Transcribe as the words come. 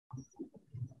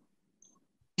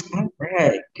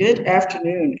right, good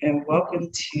afternoon and welcome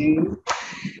to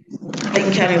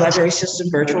Clayton County Library System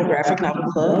Virtual Graphic Novel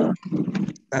Club.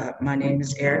 My name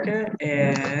is Erica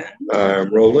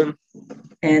I'm Roland.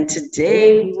 and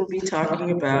today we will be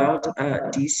talking about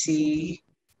DC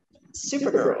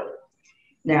Supergirl.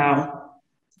 Now,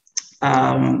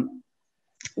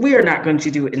 we are not going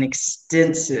to do an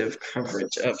extensive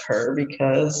coverage of her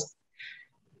because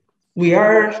we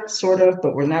are sort of,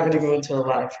 but we're not going to go into a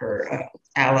lot of her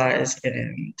allies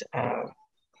and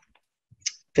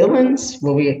villains.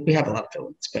 Well, we have a lot of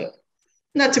villains, but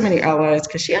not too many allies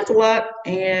because she has a lot,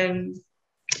 and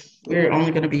we're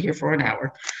only going to be here for an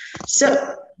hour.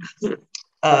 So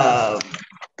uh,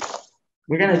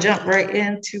 we're going to jump right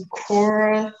into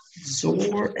Cora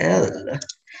Zor-El.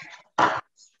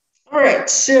 All right,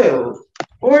 so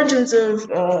origins of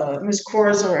Miss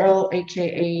Cora Zor-El,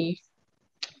 aka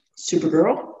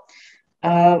Supergirl.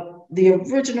 The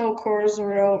original Cora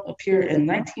Zor-El appeared in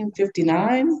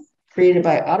 1959, created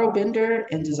by Otto Bender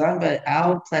and designed by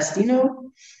Al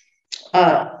Plastino.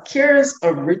 Kara's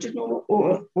original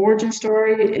origin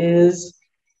story is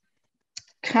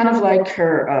kind of like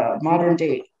her modern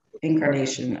day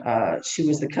incarnation. She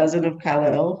was the cousin of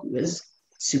Kal-El, who is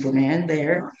Superman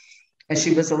there, and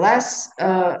she was the last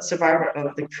survivor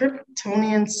of the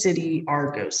Kryptonian city,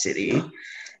 Argo City.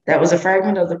 That was a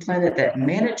fragment of the planet that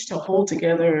managed to hold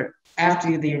together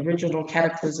after the original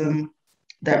cataclysm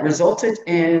that resulted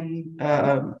in,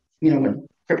 when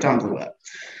Krypton blew up.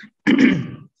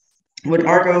 When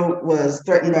Argo was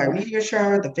threatened by a meteor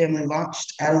shower, the family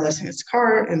launched adolescent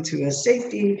Kara into a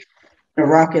safety, a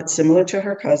rocket similar to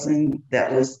her cousin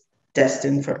that was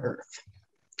destined for Earth.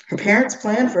 Her parents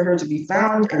planned for her to be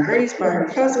found and raised by her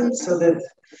cousins so that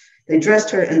they dressed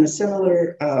her in a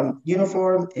similar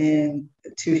uniform and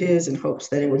to his in hopes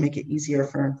that it would make it easier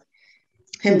for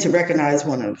him to recognize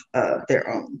one of their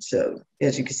own. So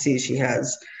as you can see, she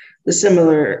has the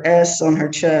similar S on her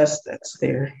chest. That's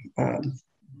their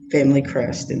family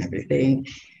crest and everything.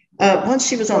 Once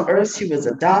she was on Earth, she was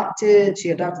adopted. She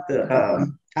adopted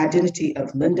the identity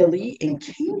of Linda Lee and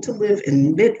came to live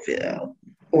in Midville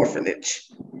Orphanage.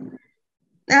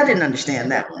 I didn't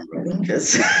understand that one really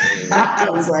because I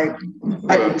was like,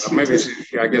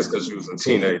 I guess because she was a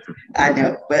teenager. I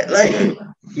know, but like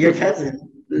your cousin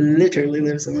literally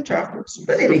lives in Metropolis.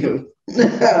 But anywho,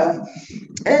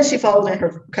 and she followed in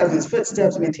her cousin's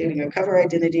footsteps, maintaining a cover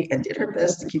identity and did her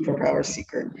best to keep her powers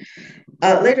secret.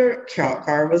 Later,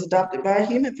 Kara was adopted by a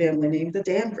human family named the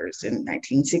Danvers in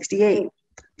 1968.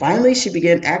 Finally, she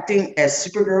began acting as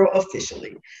Supergirl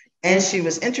officially, and she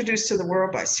was introduced to the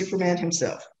world by Superman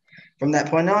himself. From that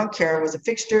point on, Kara was a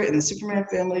fixture in the Superman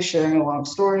family, sharing along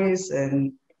stories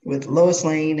and with Lois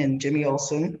Lane and Jimmy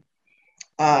Olsen.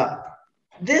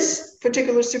 This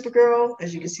particular Supergirl,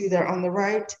 as you can see there on the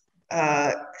right,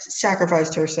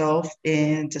 sacrificed herself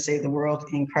to save the world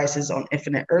in Crisis on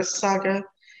Infinite Earth saga.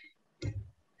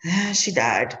 She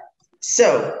died.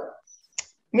 So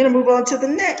I'm going to move on to the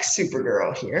next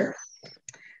Supergirl here.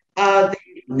 The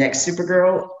next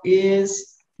Supergirl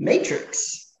is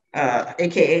Matrix,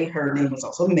 aka her name is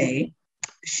also May.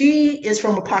 She is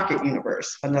from a pocket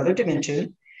universe, another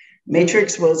dimension.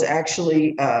 Matrix was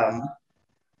actually,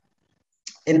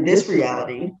 in this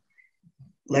reality,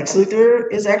 Lex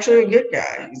Luthor is actually a good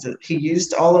guy. He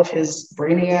used all of his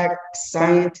brainiac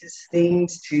scientist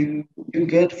things to do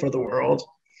good for the world.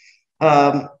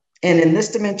 And in this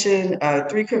dimension, 3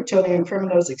 Kryptonian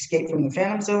criminals escaped from the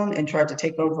Phantom Zone and tried to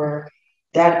take over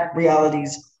that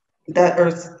reality's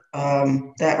Earth.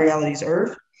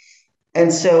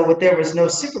 And so, there was no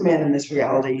Superman in this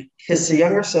reality. His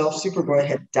younger self, Superboy,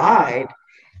 had died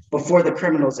before the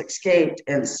criminals escaped,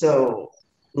 and so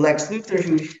Lex Luthor,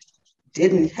 who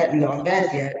hadn't gone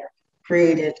bad yet,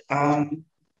 created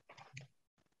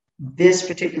this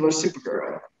particular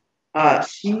Supergirl.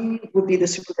 She would be the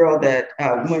Supergirl that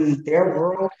when their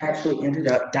world actually ended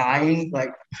up dying,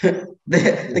 like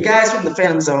the guys from the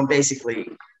Phantom Zone basically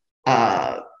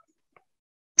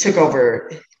took over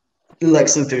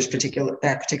Lex Luthor's particular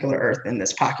Earth in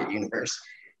this pocket universe.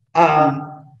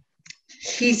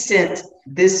 He sent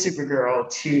this Supergirl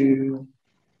to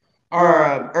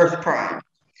our Earth Prime.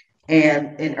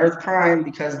 And in Earth Prime,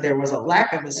 because there was a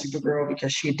lack of a Supergirl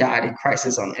because she died in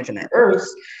Crisis on Infinite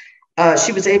Earths,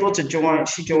 she was able to join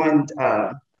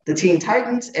the Teen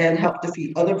Titans and help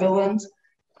defeat other villains.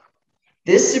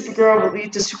 This Supergirl would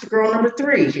lead to Supergirl number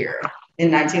 3 here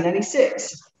in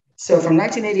 1996. So from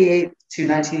 1988 to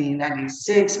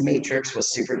 1996, Matrix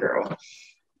was Supergirl.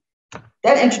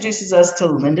 That introduces us to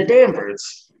Linda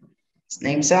Danvers. His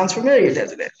name sounds familiar,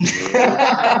 doesn't it?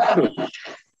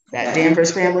 That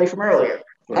Danvers family from earlier.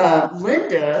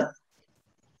 Linda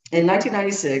in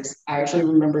 1996, I actually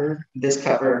remember this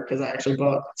cover because I actually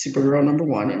bought Supergirl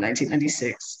 #1 in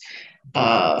 1996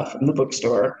 from the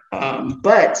bookstore.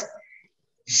 But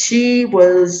she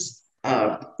was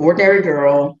an ordinary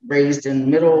girl raised in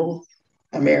middle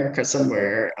America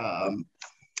somewhere.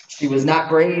 She was not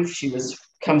brave. She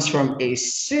comes from a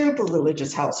super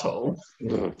religious household.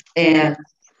 Mm-hmm. And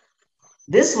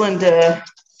this Linda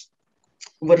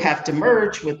would have to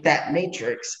merge with that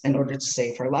matrix in order to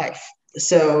save her life.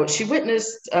 So she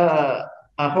witnessed a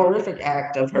horrific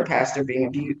act of her pastor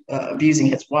being abusing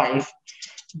his wife.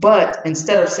 But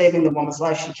instead of saving the woman's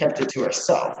life, she kept it to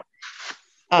herself.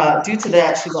 Due to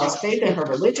that, she lost faith in her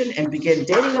religion and began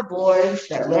dating a boy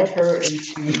that led her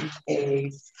into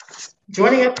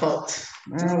joining a cult.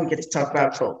 We get to talk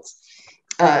about cults.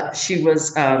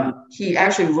 He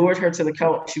actually lured her to the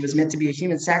cult. She was meant to be a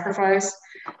human sacrifice.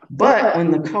 But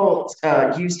when the cult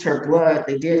used her blood,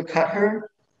 they did cut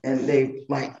her, and they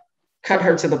cut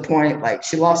her to the point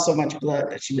she lost so much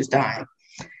blood that she was dying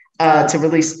to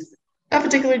release a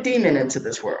particular demon into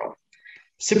this world.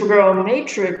 Supergirl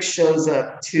Matrix shows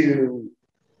up to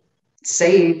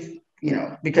save,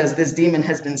 because this demon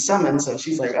has been summoned. So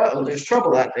she's like, oh, there's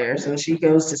trouble out there. So she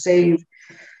goes to save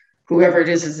whoever it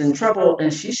is in trouble,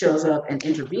 and she shows up and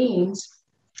intervenes.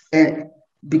 And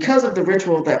because of the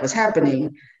ritual that was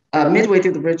happening, midway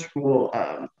through the ritual,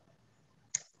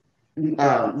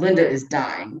 Linda is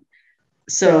dying.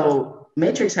 So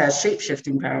Matrix has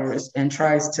shape-shifting powers and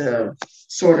tries to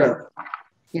sort of,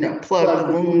 plug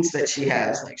the wounds that she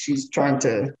has. She's trying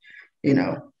to,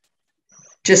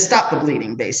 just stop the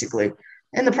bleeding, basically.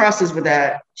 In the process with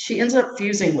that, she ends up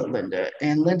fusing with Linda,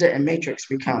 and Linda and Matrix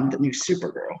become the new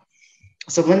Supergirl.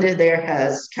 So Linda there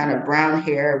has kind of brown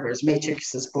hair, whereas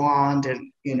Matrix is blonde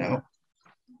and,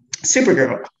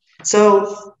 Supergirl.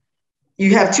 So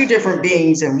you have two different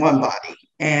beings in one body,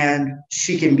 and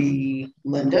she can be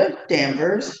Linda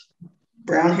Danvers,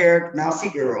 brown-haired, mousy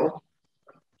girl.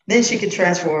 Then she can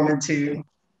transform into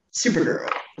Supergirl,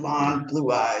 blonde,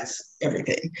 blue eyes,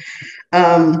 everything.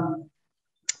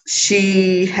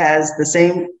 She has the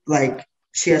same,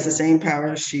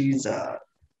 powers. She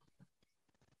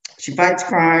fights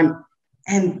crime.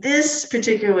 And this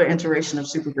particular iteration of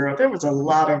Supergirl, there was a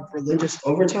lot of religious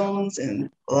overtones and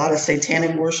a lot of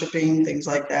satanic worshiping, things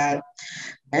like that.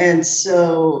 And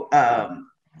so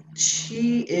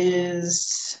she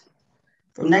is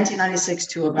from 1996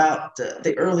 to about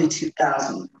the early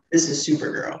 2000s. This is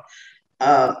Supergirl.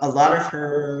 A lot of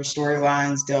her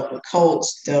storylines dealt with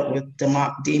cults, dealt with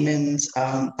demons.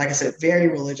 Like I said, very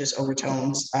religious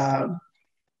overtones.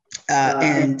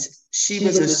 And she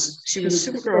was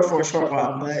Supergirl for a short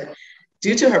while, but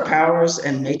due to her powers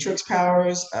and Matrix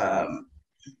powers,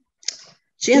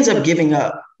 she ends up giving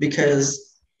up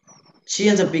because she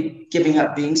ends up giving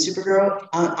up being Supergirl.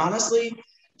 Honestly,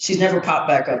 she's never popped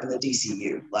back up in the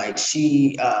DCU.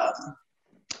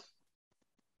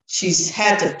 She's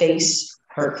had to face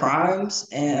her crimes,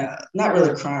 and not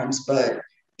really crimes, but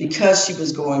because she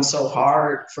was going so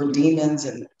hard for demons,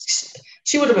 and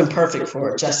she would have been perfect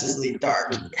for Justice League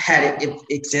Dark had it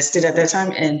existed at that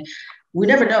time. And we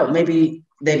never know. Maybe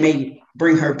they may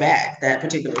bring her back, that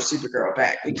particular Supergirl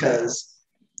back, because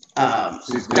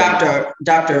Dr.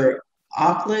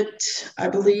 Aucklet, I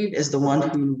believe, is the one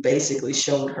who basically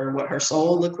showed her what her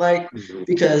soul looked like,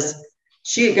 because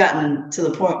she had gotten to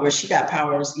the point where she got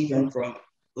powers even from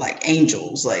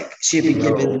angels. She had been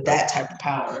given that type of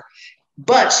power,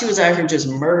 but she was out here just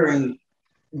murdering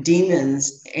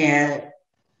demons, and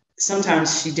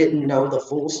sometimes she didn't know the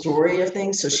full story of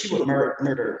things, so she would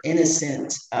murder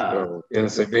innocent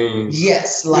beings.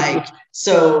 Yes,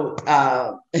 so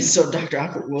Dr.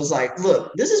 Auckland was like,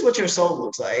 look, this is what your soul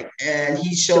looks like, and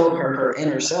he showed her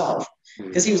inner self,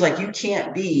 because he was like, you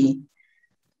can't be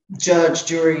judge,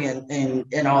 jury,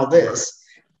 and all this.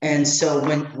 And so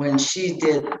when she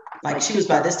did, she was,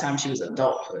 by this time she was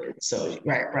adulthood, so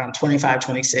right around 25,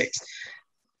 26.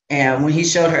 And when he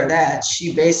showed her that,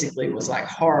 she basically was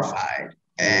horrified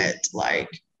at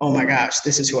oh my gosh,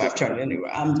 this is who I've turned into.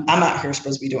 I'm out here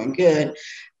supposed to be doing good.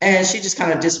 And she just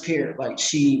kind of disappeared.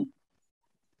 She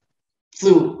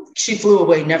flew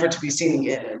away, never to be seen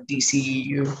again in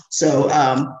DCEU. So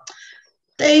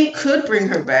they could bring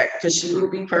her back, because she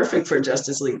would be perfect for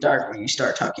Justice League Dark when you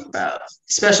start talking about,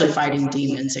 especially fighting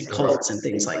demons and cults and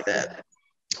things like that.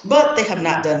 But they have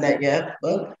not done that yet.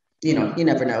 But you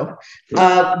never know.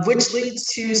 Which leads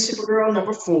to Supergirl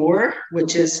 #4,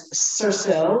 which is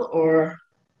Cercel, or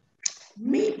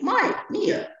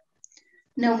Mia.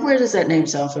 Now, where does that name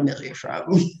sound familiar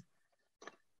from?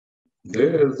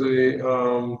 There's a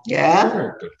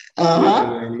character.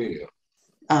 Mia.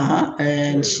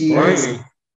 And she is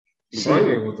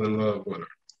Brainiac was in love with her.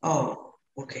 Oh,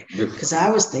 okay. Because I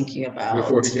was thinking about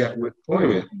before he got with. Wait a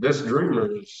minute, that's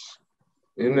Dreamers.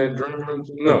 Isn't that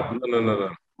Dreamers? No.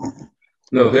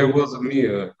 No, there was a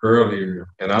Mia earlier,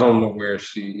 and I don't know where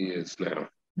she is now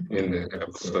in the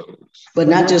episodes. But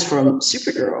not just from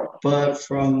Supergirl, but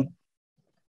from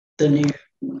the new,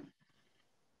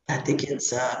 I think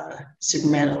it's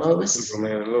Superman and Lois.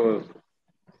 Superman and Lois.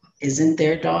 Isn't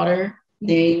their daughter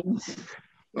named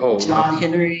John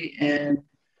Henry and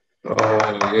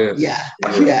oh yes.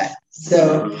 Yeah.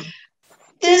 So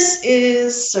this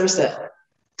is Cersei.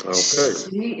 Okay.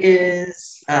 She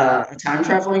is a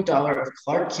time-traveling daughter of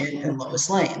Clark Kent and Lois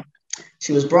Lane.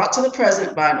 She was brought to the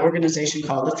present by an organization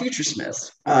called the Future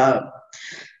Smiths.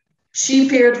 She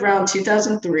appeared around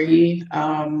 2003.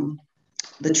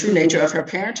 The true nature of her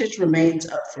parentage remains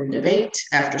up for debate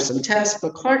after some tests,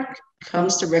 but Clark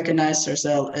comes to recognize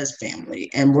Cersei as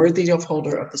family and worthy of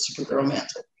holder of the Supergirl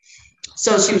mantle.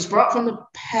 So she was brought to the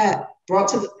past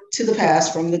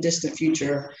from the distant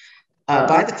future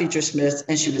by the Future Smiths,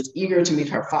 and she was eager to meet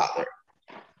her father.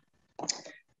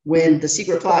 When the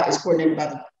secret plot is coordinated by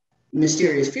the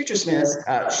mysterious Future Smiths,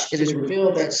 it is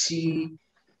revealed that she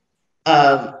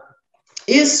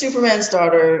is Superman's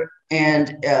daughter,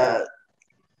 and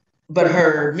but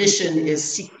her mission is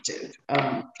secretive.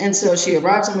 And so she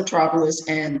arrives in Metropolis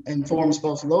and informs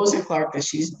both Lois and Clark that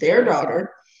she's their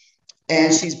daughter,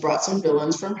 and she's brought some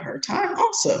villains from her time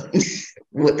also.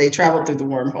 They traveled through the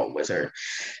wormhole with her.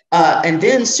 And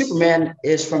then Superman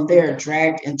is from there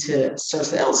dragged into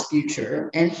Cersei's future,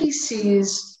 and he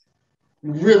sees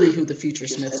really who the Future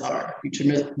Smiths are.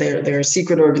 They're a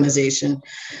secret organization.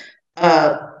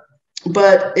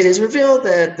 But it is revealed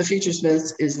that the Future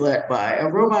Smiths is led by a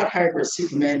robot hybrid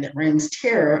Superman that reigns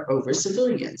terror over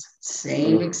civilians.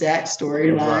 Same exact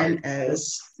storyline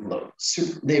as the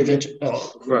Adventure,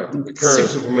 the current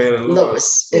Superman and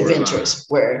Lois Adventures,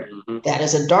 where that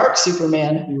is a dark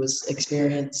Superman who has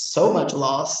experienced so much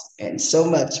loss and so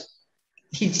much.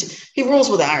 He rules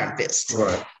with an iron fist,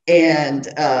 right? And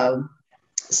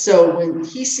so when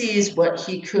he sees what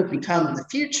he could become in the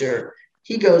future,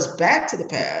 he goes back to the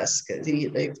past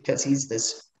because he's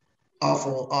this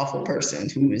awful person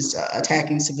who is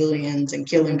attacking civilians and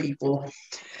killing people.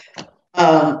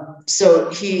 So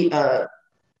he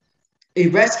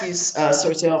rescues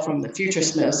Cersei from the Future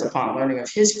Smiths upon learning of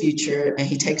his future, and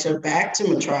he takes her back to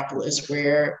Metropolis,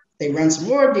 where they run some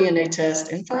more DNA tests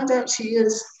and find out she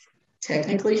is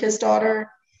technically his daughter,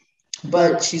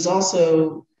 but she's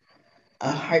also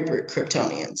a hybrid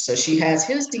Kryptonian. So she has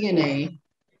his DNA,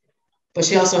 but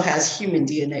she also has human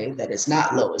DNA that is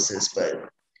not Lois's, but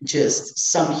just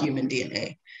some human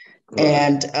DNA.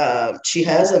 And she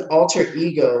has an alter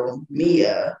ego,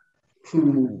 Mia,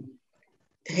 who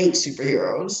hates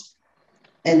superheroes.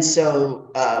 And so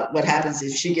what happens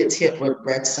is she gets hit with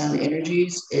red sun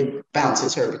energies, it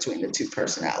bounces her between the two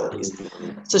personalities.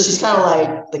 So she's kind of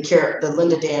like the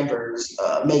Linda Danvers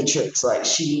Matrix, like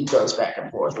she goes back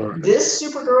and forth. This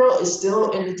Supergirl is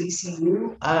still in the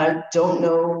DCU. I don't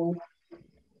know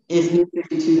if New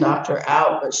 52 knocked her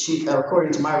out, but she,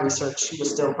 according to my research, she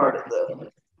was still part of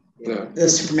the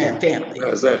Superman family.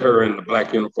 Is that her in the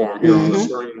black uniform here on the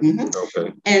screen?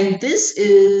 Okay. And this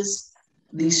is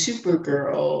the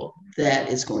Supergirl that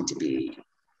is going to be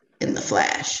in the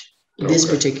Flash. This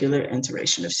particular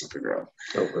iteration of Supergirl.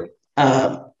 Okay.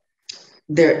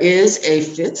 There is a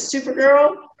fifth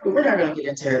Supergirl, but we're not going to get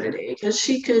into her today because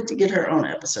she could get her own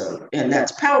episode, and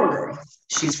that's Power Girl.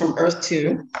 She's from Earth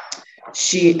 2.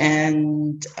 She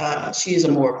is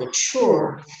a more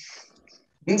mature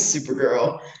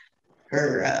Supergirl.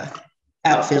 Her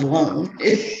outfit alone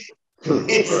is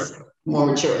more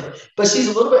mature, but she's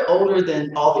a little bit older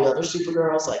than all the other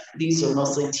Supergirls. Like, these are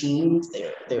mostly teens;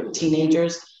 they're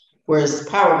teenagers, whereas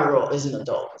Power Girl is an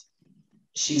adult.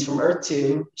 She's from Earth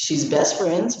 2. She's best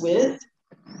friends with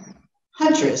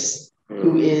Huntress,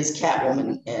 who is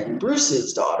Catwoman and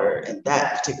Bruce's daughter in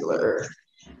that particular Earth.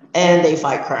 And they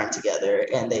fight crime together,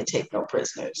 and they take no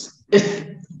prisoners.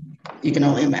 You can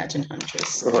only imagine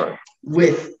Huntress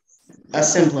with a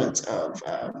semblance of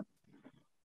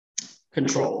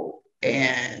control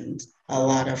and a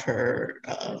lot of her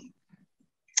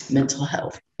mental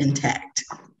health intact,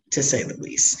 to say the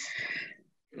least.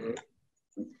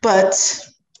 But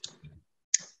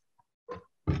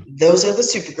those are the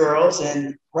Supergirls,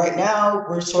 and right now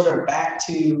we're sort of back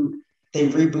to. They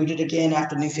rebooted again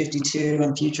after New 52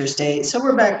 and Future State. So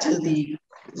we're back to the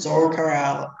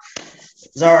Zara.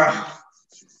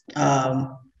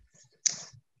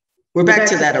 We're back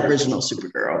to that original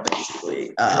Supergirl,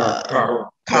 basically.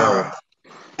 Kara.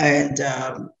 And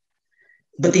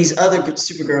But these other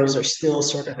Supergirls are still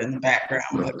sort of in the background.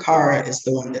 But Kara is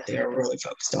the one that they are really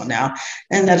focused on now.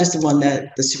 And that is the one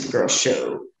that the Supergirl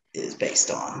show is based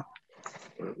on.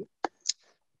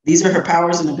 These are her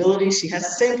powers and abilities. She has the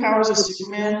same powers as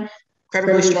Superman,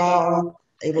 incredibly strong,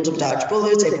 able to dodge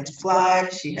bullets, able to fly.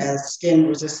 She has skin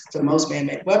resistant to most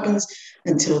man-made weapons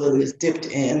until it is dipped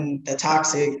in the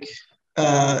toxic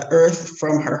earth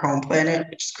from her home planet,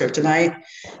 which is kryptonite,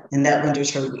 and that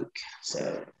renders her weak.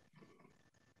 So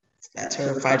that's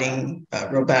her fighting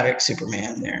robotic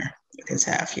Superman there with his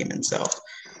half-human self.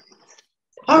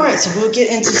 All right, so we'll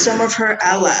get into some of her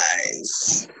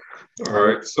allies. All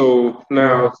right, so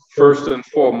now, first and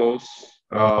foremost,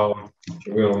 we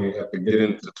don't even have to get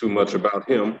into too much about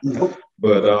him, Nope.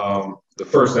 but the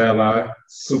first ally,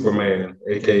 Superman,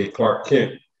 aka Clark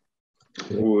Kent,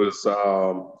 who is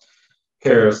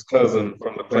Kara's cousin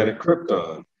from the planet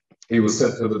Krypton. He was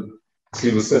sent to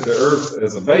Earth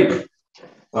as a baby,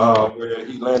 where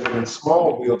he landed in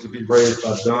Smallville to be raised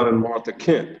by John and Martha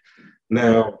Kent.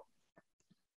 Now,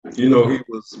 he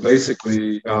was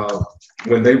basically,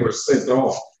 when they were sent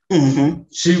off,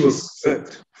 she was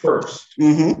sent first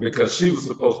because she was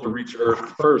supposed to reach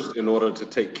Earth first in order to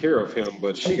take care of him,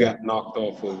 but she got knocked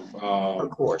off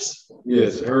of course.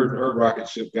 Yes, her rocket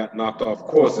ship got knocked off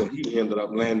course, and he ended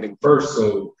up landing first.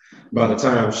 So by the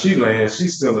time she lands,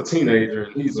 she's still a teenager,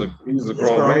 and he's a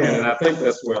grown man. And I think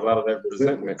that's where a lot of that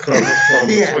resentment comes from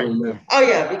between them. Oh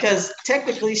yeah, because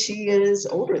technically she is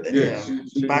older than him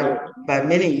by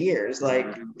many years. Like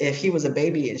if he was a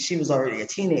baby and she was already a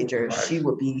teenager, she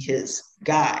would be his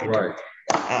guide. Right.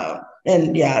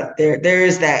 And yeah, there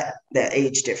is that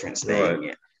age difference there.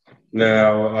 Right.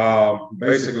 Now,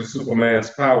 basically,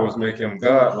 Superman's powers make him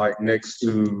godlike next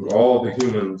to all the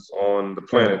humans on the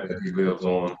planet that he lives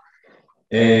on.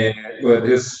 But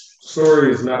his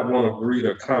story is not one of greed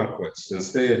or conquest.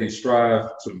 Instead, he strives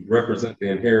to represent the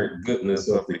inherent goodness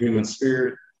of the human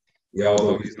spirit,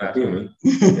 although he's not human,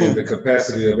 and the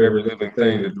capacity of every living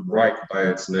thing to do right by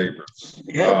its neighbors.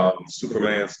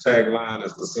 Superman's tagline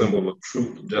is the symbol of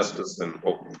truth, justice, and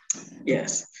hope.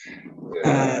 Yes.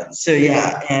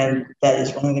 And that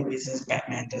is one of the reasons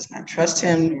Batman does not trust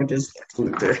him, or does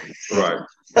Luthor. Right.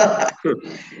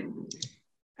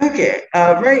 Okay,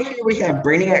 right here we have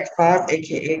Brainiac 5,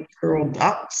 aka Pearl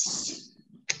Dots.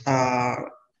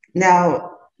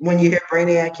 Now, when you hear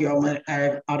Brainiac, you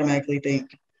automatically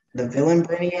think the villain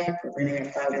Brainiac, but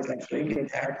Brainiac 5 is actually a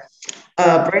good guy.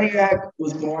 Brainiac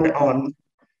was born on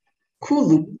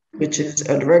Kulu, which is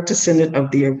a direct descendant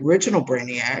of the original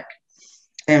Brainiac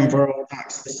and Roland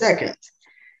II.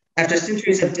 After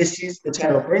centuries of disuse, the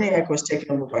title of Brainiac was taken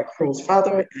over by Krill's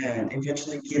father and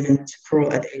eventually given to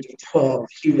Krill at the age of 12.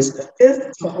 He was the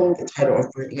fifth to hold the title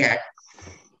of Brainiac,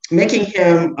 making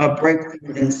him a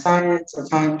breakthrough in science or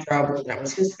time travel. That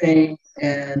was his thing.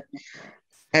 And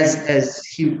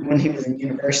when he was in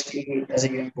university as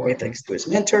a young boy, thanks to his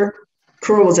mentor,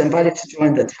 Krill was invited to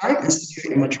join the Time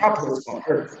Institute in Metropolis on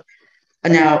Earth.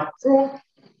 And now,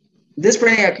 this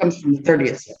Brainiac comes from the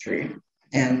 30th century.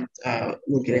 And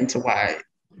we'll get into why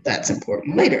that's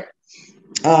important later.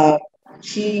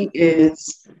 He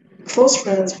is close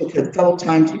friends with his fellow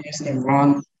time genius named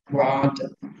Roland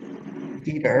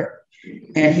Peter,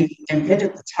 and he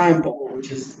invented the Time Bowl,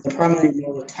 which is the primary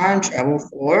role of time travel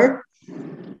for.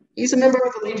 He's a member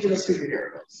of the Legion of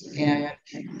Superheroes, and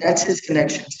that's his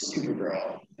connection to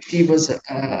Supergirl. He was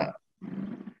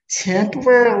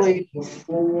temporarily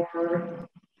before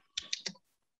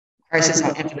Crisis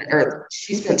on Infinite Earth.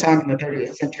 She spent time in the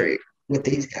 30th century with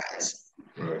these guys.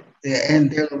 Right. And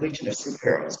they're the Legion of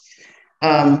Superheroes.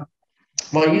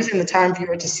 While using the Time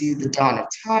Viewer to see the dawn of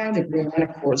time, the Green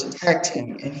Lantern Corps attacked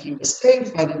him, and he was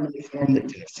saved by the newly formed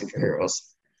Legion of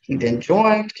Superheroes. He then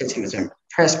joined because he was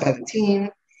impressed by the team,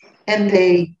 and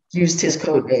they used his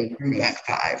code name, Brainiac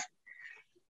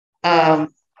 5.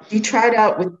 He tried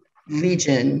out with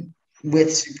Legion with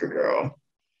Supergirl.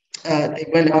 They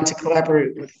went on to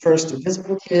collaborate with first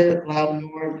Invisible Kid, Loud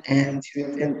Norm, and to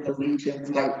invent the Legion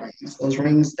flight rings, those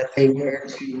rings that they wear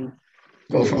to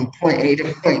go from point A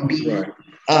to point B.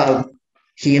 Right.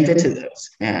 He invented those.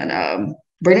 And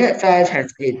Brainiac 5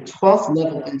 has a 12th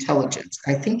level intelligence.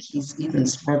 I think he's even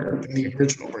smarter than the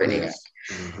original Brainiac.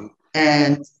 Mm-hmm.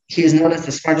 And he is known as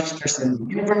the smartest person in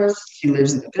the universe. He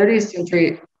lives in the 30th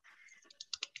century.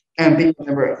 And being a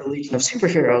member of the Legion of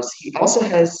Superheroes, he also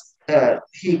has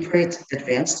he creates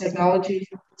advanced technology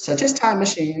such as time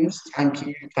machines, time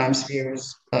cube, time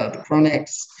spheres, the Chronex,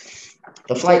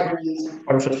 the flight rings,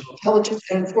 artificial intelligence,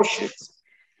 and force shields.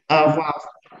 While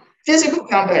Physical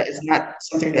combat is not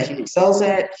something that he excels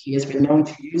at. He has been known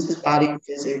to use his body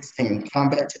physics in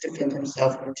combat to defend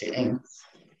himself or to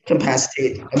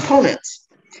incapacitate opponents.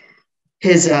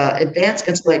 His advanced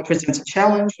intellect presents a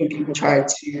challenge when people try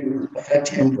to affect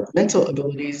him with mental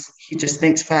abilities. He just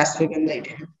thinks faster than they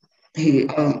do. He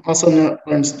also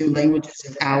learns new languages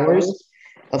in hours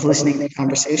of listening to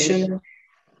conversation.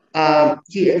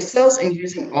 He excels in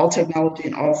using all technology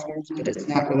in all forms, but it's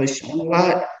not really shown a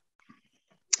lot.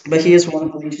 But he is one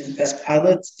of the Legion's best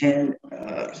pilots, and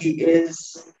he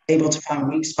is able to find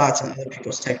weak spots in other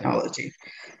people's technology.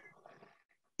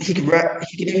 He can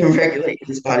even regulate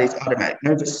his body's automatic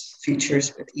nervous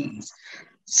features with ease.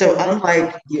 So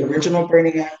unlike the original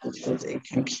Brainiac, which was a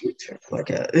computer,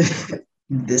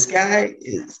 this guy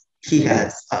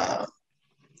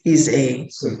he's a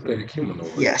synthetic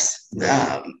humanoid. Yes,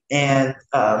 and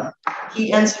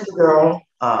he and Supergirl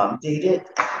dated,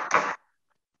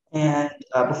 and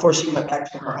before she went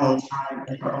back to her own time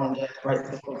and her own death,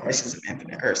 right before Crisis of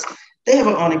Infinite Earths, they have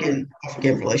an on-again,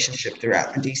 off-again relationship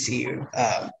throughout the DCU.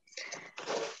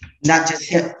 Not just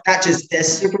him, not just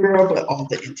this Supergirl, but all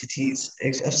the entities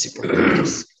of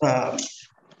Supergirl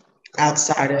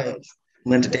outside of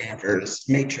Linda Danvers,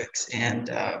 Matrix, and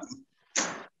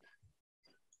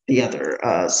the other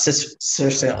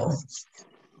Circel.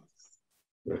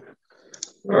 All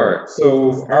right.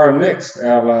 So our next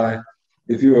ally,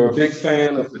 if you are a big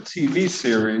fan of the TV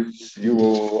series, you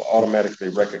will automatically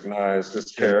recognize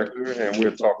this character, and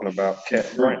we're talking about Cat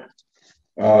Grant.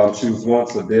 She was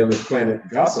once a Daily Planet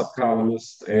gossip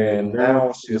columnist, and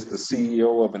now she is the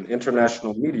CEO of an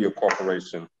international media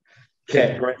corporation.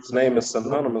 Cat Grant's name is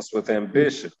synonymous with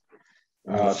ambition.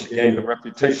 She gained a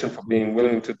reputation for being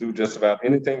willing to do just about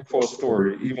anything for a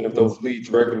story, even if those leads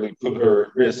regularly put her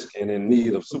at risk and in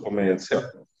need of Superman's help,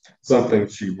 something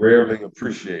she rarely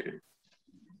appreciated.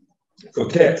 For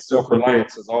Cat,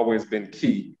 self-reliance has always been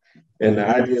key, and the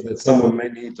idea that someone may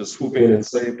need to swoop in and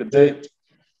save the day,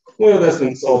 well, that's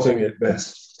insulting at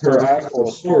best. Her eye for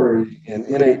a story and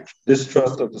innate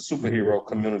distrust of the superhero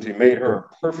community made her a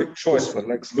perfect choice for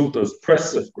Lex Luthor's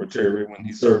press secretary when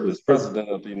he served as president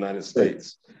of the United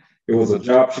States. It was a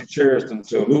job she cherished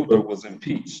until Luthor was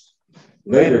impeached.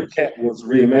 Later, Cat was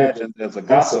reimagined as a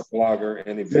gossip blogger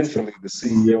and eventually the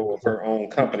CEO of her own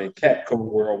company, Catco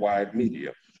Worldwide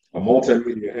Media, a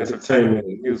multimedia entertainment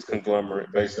and news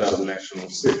conglomerate based out of National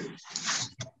City.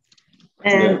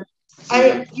 And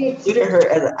I included her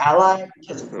as an ally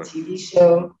because of the TV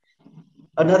show.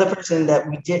 Another person that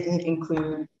we didn't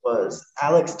include was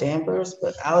Alex Danvers,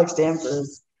 but Alex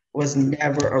Danvers was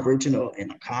never original in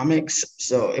the comics,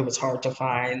 so it was hard to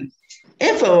find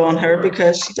info on her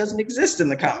because she doesn't exist in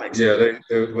the comics. Yeah,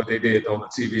 what they did on the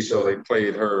TV show, they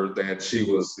played her that she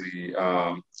was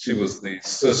the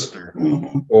sister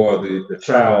or the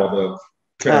child of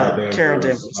Carol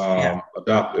Danvers'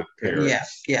 adoptive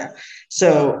parents. Yeah.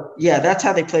 So that's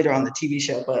how they played her on the TV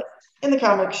show. But in the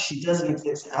comics, she doesn't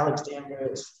exist. Alex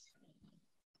Danvers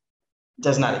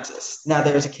does not exist. Now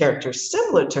there's a character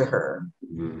similar to her,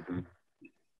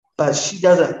 but she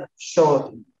doesn't show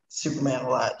up in Superman a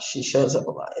lot. She shows up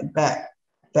a lot in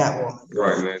Batwoman.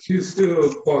 Right, man. She's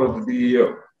still part of the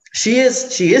DEO. She is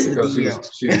because the DEO.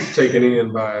 She's taken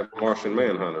in by Martian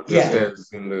Manhunter, just as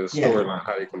in the storyline,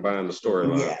 how they combine the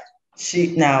storyline.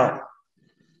 Yeah.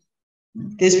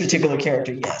 This particular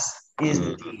character, is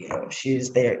the DEO. She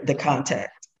is the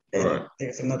contact. And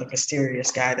there's another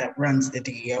mysterious guy that runs the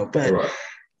DEO, but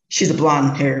she's a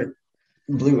blonde-haired,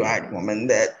 blue-eyed woman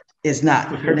that is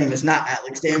not, her name is not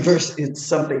Alex Danvers, it's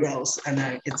something else,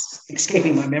 and it's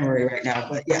escaping my memory right now,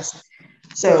 but yes.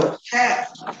 So Cat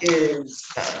is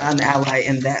an ally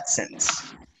in that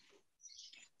sense.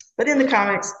 But in the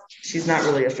comics, she's not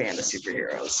really a fan of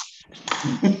superheroes.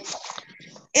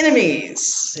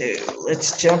 Enemies. So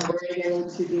let's jump right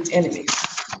into these enemies.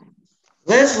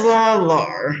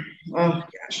 Leslar. Oh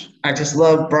gosh, I just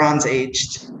love Bronze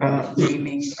Aged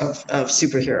naming of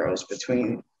superheroes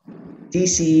between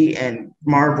DC and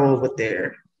Marvel with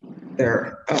their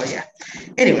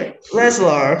Anyway,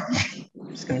 Leslar. I'm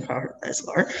just gonna call her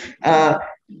Leslar.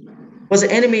 Was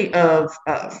an enemy of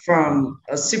from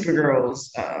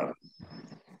Supergirl's.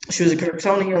 She was a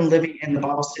Kryptonian living in the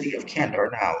bottle city of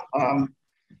Kandor. Now,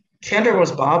 Kandor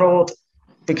was bottled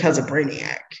because of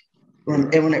Brainiac.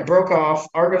 When it broke off,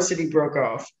 Argo City broke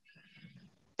off.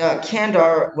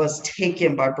 Kandor was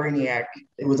taken by Brainiac.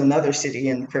 It was another city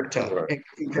in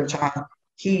Krypton.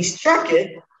 He struck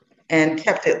it and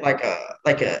kept it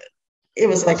it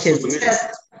was like his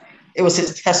test. It was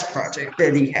his test project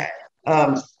that he had.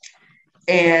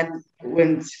 And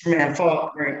when Superman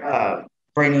fought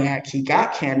Brainiac, he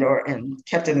got Candor and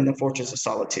kept it in the Fortress of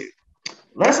Solitude.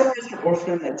 Leslar is an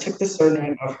orphan that took the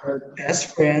surname of her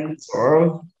best friend,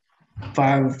 Zora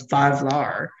Five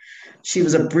Lar. She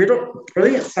was a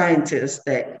brilliant scientist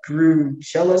that grew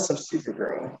jealous of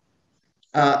Supergirl.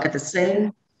 At the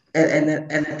same and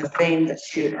at the fame that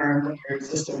she had earned when her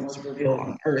existence was revealed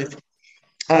on Earth,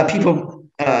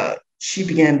 she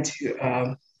began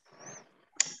to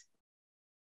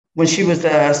when when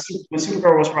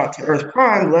Supergirl was brought to Earth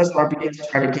Prime, Leslar began to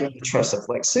try to gain the trust of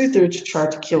Lex Luthor to try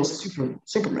to kill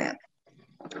Superman.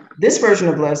 This version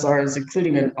of Leslar is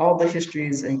included in all the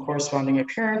histories and corresponding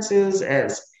appearances,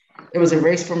 as it was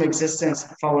erased from existence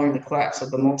following the collapse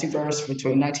of the multiverse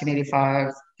between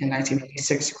 1985 and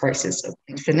 1986 Crisis of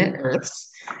Infinite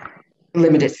Earths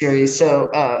limited series. So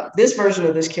this version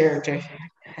of this character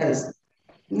has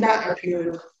not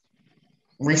appeared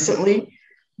recently,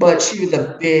 but she was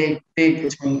a big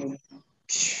between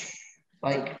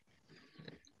like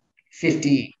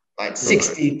 50, like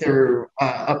 60 through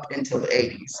up until the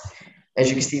 80s, as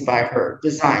you can see by her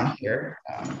design here.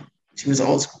 She was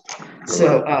old school.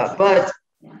 So, but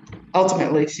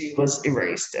ultimately she was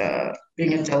erased.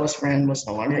 Being a jealous friend was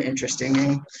no longer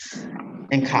interesting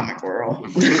in comic world.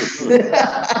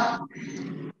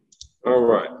 All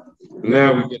right.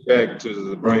 Now we get back to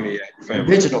the Brainiac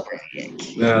family. Original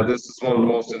Brainiac. Now, this is one of the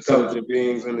most intelligent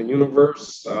beings in the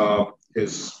universe.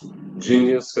 His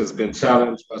genius has been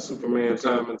challenged by Superman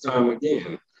time and time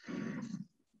again.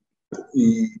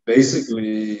 He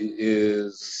basically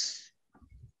is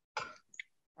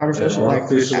artificial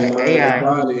mind AI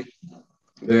body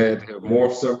that have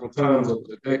morphed several times over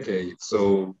the decades.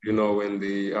 So, you know, in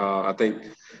the, I think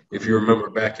if you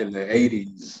remember back in the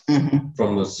 80s,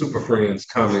 from the Super Friends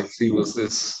comics, he was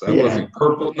this, was he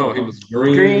purple? No, he was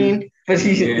green but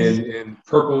he, in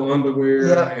purple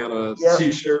underwear and a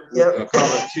t-shirt, a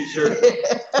collared t-shirt,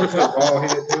 bald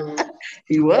head dude.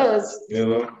 He was. You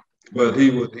know, but he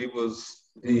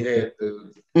had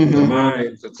the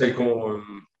mind to take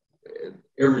on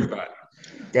everybody.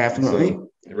 Definitely. So,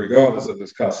 regardless of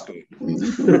his costume.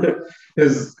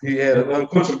 He had an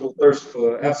unquenchable thirst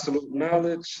for absolute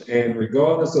knowledge, and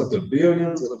regardless of the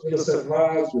billions of innocent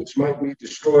lives which might be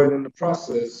destroyed in the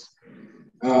process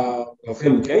of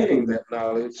him gaining that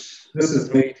knowledge, this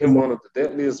has made him one of the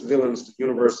deadliest villains the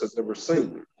universe has ever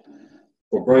seen.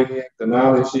 For Brainiac, the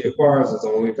knowledge he acquires is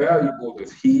only valuable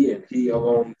if he and he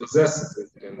alone possesses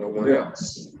it and no one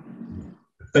else.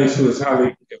 Thanks to his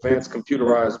highly advanced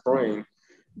computerized brain,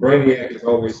 Brainiac is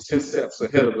always 10 steps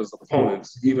ahead of his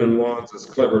opponents, even ones as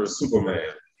clever as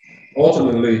Superman.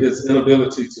 Ultimately, his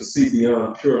inability to see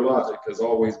beyond pure logic has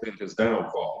always been his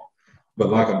downfall. But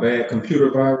like a bad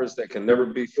computer virus that can never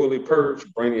be fully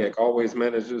purged, Brainiac always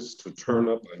manages to turn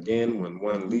up again when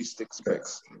one least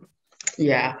expects him.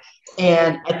 Yeah,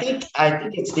 and I think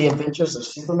it's the Adventures of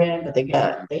Superman, but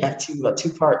they have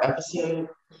two-part episode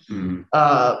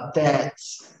that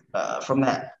from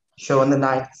that show in the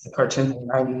 90s, the cartoon in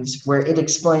the 90s, where it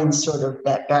explains sort of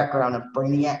that background of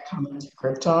Brainiac coming to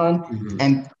Krypton,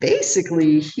 and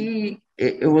basically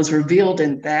it was revealed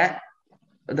in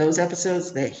those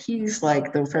episodes that he's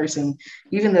like the person,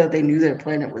 even though they knew their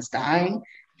planet was dying,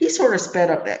 he sort of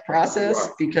sped up that process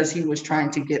because he was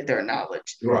trying to get their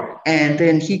knowledge. Right. And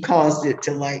then he caused it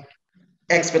to like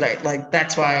expedite. Like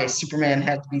that's why Superman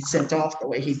had to be sent off the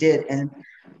way he did. And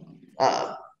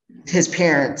his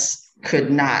parents could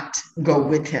not go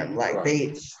with him. Like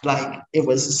it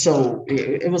was on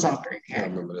Brainiac. I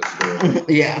remember that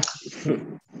story. Yeah.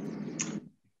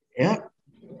 Yeah.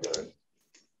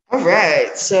 All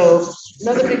right, so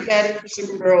another big baddie for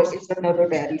Supergirl is another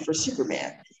baddie for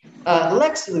Superman.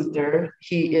 Lex Luthor,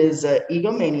 he is an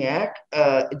egomaniac,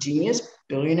 a genius,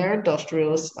 billionaire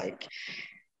industrialist. Like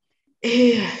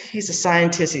he's a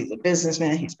scientist, he's a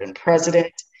businessman, he's been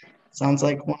president. Sounds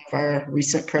like one of our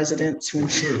recent presidents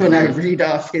when I read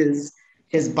off his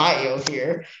bio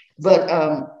here. But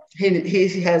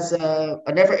he has a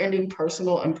never-ending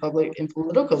personal and public and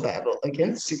political battle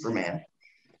against Superman.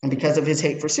 And because of his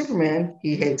hate for Superman,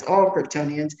 he hates all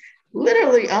Kryptonians.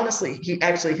 Literally, honestly, he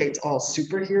actually hates all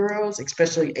superheroes,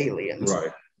 especially aliens,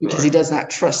 because he does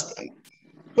not trust them,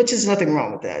 which is nothing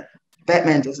wrong with that.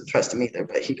 Batman doesn't trust him either,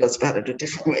 but he goes about it a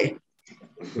different way.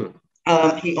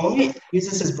 He only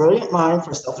uses his brilliant mind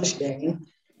for selfish gain,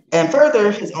 and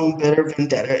further, his own bitter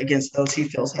vendetta against those he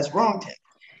feels has wronged him.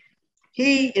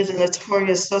 He is a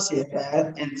notorious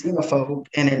sociopath and xenophobe,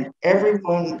 and in every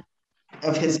one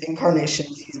of his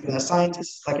incarnations, he's been a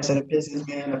scientist, like I said, a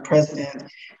businessman, a president.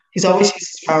 He's always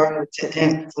used his power to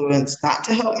influence, not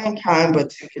to help mankind, but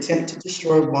to attempt to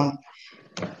destroy one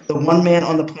the one man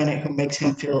on the planet who makes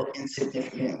him feel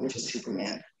insignificant, which is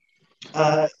Superman.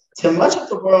 To much of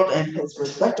the world and his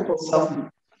respectable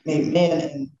self-made man,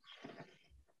 and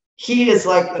he is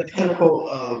like the pinnacle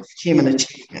of human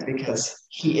achievement because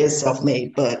he is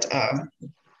self-made, but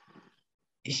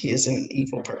he is an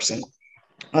evil person.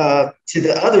 To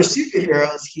the other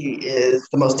superheroes, he is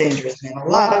the most dangerous man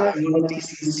alive and one of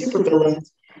DC's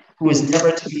supervillains who is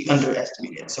never to be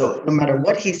underestimated. So no matter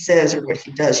what he says or what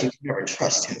he does, you can never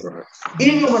trust him. Right.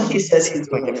 Even when he says he's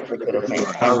doing it for the good of I,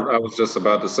 mankind. I was just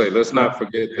about to say, let's not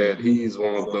forget that he's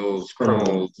one of those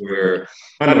criminals where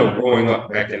I know growing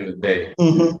up back in the day,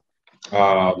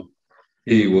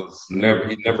 he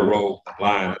never rolled the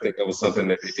line. I think that was something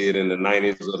that they did in the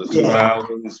 90s or the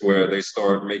 2000s where they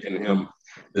started making him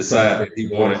decide that he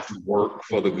wanted to work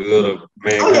for the good of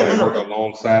mankind, work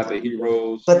alongside the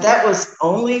heroes. But that was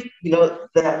only,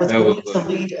 that was only to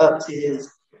lead up to his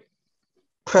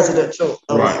presidential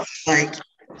election. Like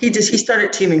he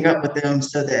started teaming up with them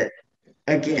so that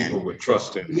again people would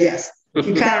trust him. Yes.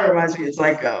 He kind of reminds me, it's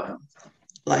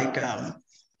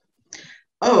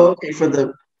oh, okay, for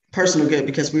the personal good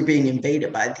because we're being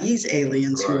invaded by these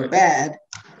aliens who are bad.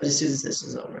 But as soon as this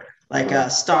is over, like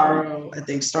Starro, I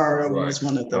think Starro was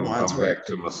one of the ones where back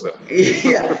to myself.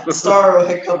 Starro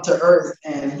had come to Earth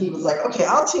and he was like, okay,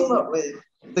 I'll team up with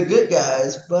the good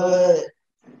guys, but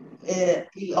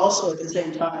he also at the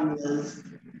same time was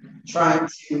trying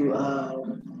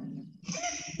to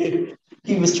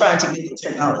he was trying to get the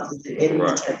technology, the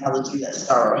alien technology that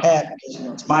Starro had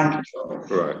because it's mind control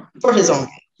for his own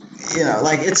good.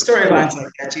 Like it's storylines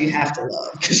like that you have to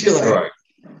love because you're like,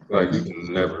 like you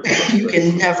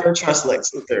can never trust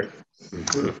Lex Luthor.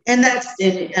 Mm-hmm.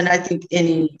 And I think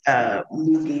any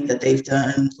movie that they've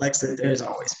done, Lex Luthor has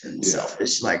always been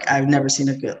selfish. Like I've never seen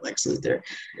a good Lex Luthor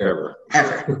ever.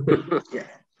 Yeah.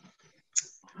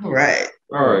 All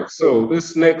right. So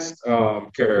this next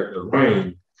character,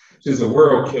 Rain, she's a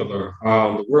world killer.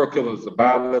 The world killer is a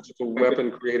biological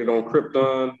weapon created on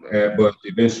Krypton, but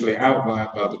eventually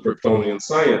outlawed by the Kryptonian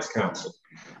Science Council.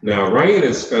 Now, Rain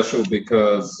is special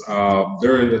because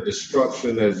during the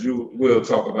destruction, as you will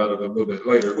talk about it a little bit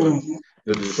later,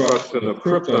 the destruction of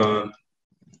Krypton,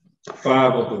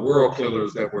 5 of the world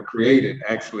killers that were created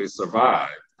actually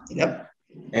survived. Yep.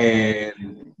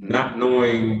 And not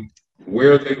knowing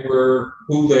where they were,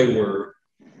 who they were,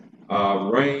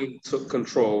 Rain took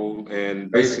control and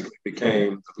basically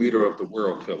became the leader of the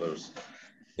world killers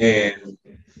and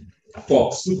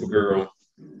fought Supergirl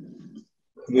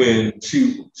when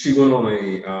she went on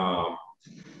a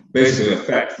basically a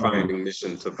fact-finding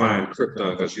mission to find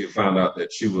Krypton because she found out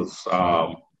that she was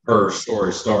her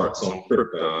story starts on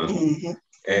Krypton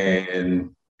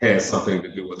and has something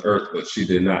to do with Earth, but she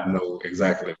did not know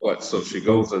exactly what. So she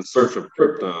goes in search of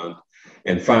Krypton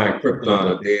and find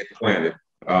Krypton a dead planet,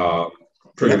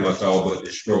 pretty much all but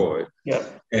destroyed.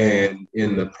 And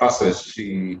in the process,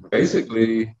 she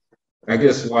basically, I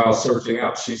guess while searching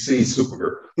out, she sees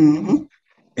Supergirl.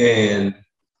 And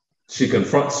she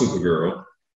confronts Supergirl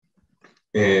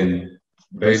and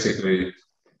basically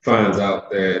finds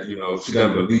out that, she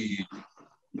doesn't believe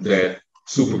that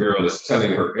Supergirl is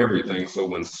telling her everything. So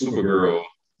when Supergirl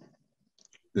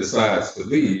decides to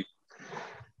leave,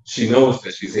 she knows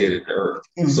that she's headed to Earth.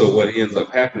 So what ends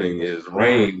up happening is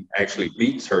Rain actually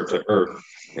beats her to Earth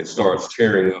and starts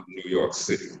tearing up New York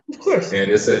City. Of course.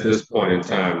 And it's at this point in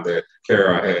time that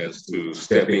Kara has to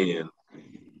step in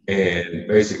and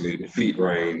basically defeat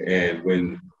Rain. And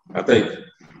when I think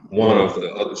one of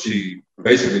the other, she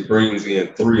basically brings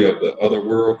in 3 of the other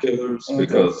world killers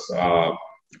because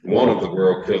one of the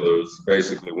world killers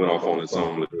basically went off on its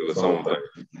own to do its own thing.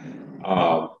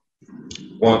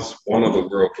 Once one of the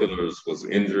world killers was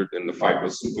injured in the fight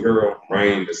with Supergirl,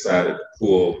 Rain decided to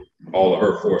pull all of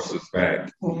her forces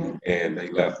back and they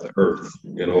left the Earth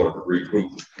in order to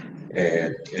regroup.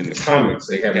 And in the comics,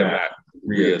 they have not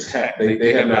re-attacked.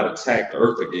 They have not attacked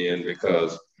Earth again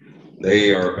because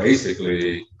they are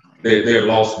basically, they're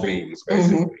lost beings,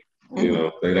 basically. They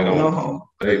don't they don't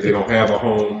have a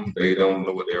home. They don't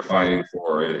know what they're fighting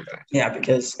for or anything. Yeah,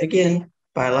 because again,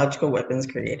 biological weapons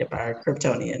created by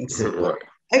Kryptonians.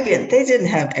 Again, they didn't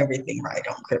have everything right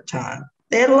on Krypton.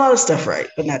 They had a lot of stuff right,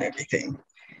 but not everything.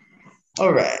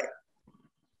 All right.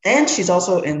 And she's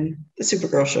also in the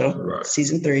Supergirl show,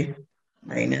 season 3.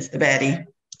 Rain is the baddie.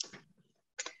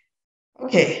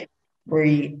 Okay,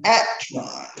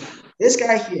 Reactron. This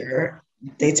guy here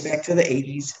dates back to the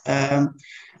 80s.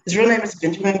 His real name is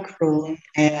Benjamin Roland,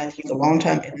 and he's a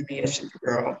longtime enemy of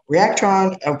Supergirl.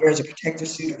 Reactron wears a protective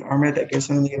suit of armor that gives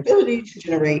him the ability to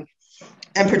generate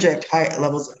and project high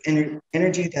levels of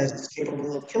energy that is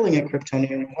capable of killing a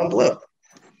Kryptonian in one blow.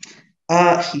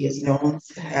 He is known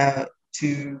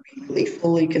to be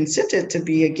gleefully consented to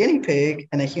be a guinea pig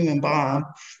and a human bomb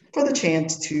for the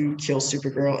chance to kill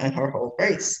Supergirl and her whole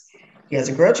race. He has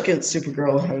a grudge against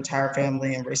Supergirl and her entire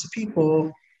family and race of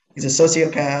people. He's a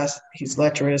sociopath, he's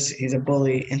lecherous, he's a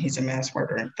bully, and he's a mass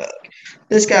murdering thug.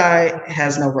 This guy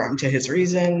has no rhyme to his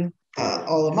reason.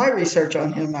 All of my research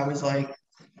on him, I was like,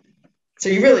 so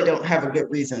you really don't have a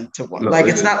good reason to want. No, like,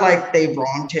 it's not like they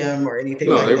wronged him or anything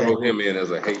no, like they that. wrote him in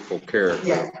as a hateful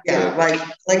character. Yeah.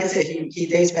 Like I said, he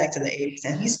dates back to the 80s,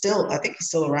 and I think he's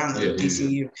still around the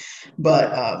DCU.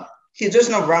 But there's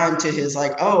no rhyme to his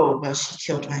like, oh, well, she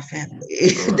killed my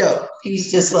family. No,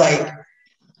 he's just like,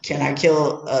 can I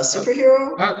kill a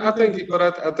superhero? I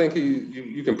think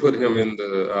you can put him in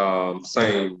the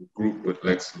same group with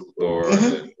Lex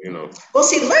Luthor, you know. Well,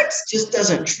 see, Lex just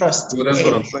doesn't trust. Well, that's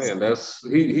what I'm saying.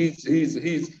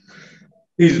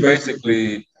 He's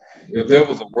basically, if there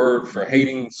was a word for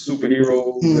hating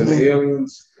superheroes and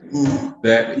aliens,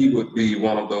 that he would be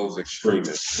one of those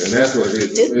extremists, and that's what it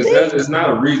is. It's not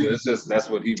a reason. It's just that's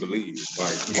what he believes.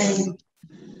 Like, and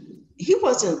he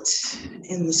wasn't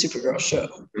in the Supergirl show.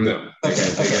 No.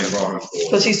 Okay.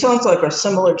 Because he sounds like a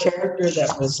similar character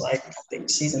that was like, I think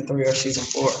season 3 or season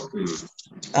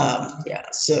 4. Yeah.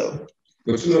 So.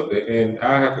 But and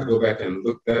I have to go back and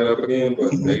look that up again.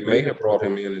 But they may have brought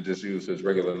him in and just used his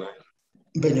regular name.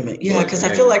 Benjamin. Yeah, because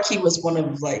I feel like he was one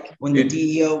of like when the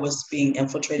DEO was being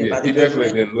infiltrated by the government. He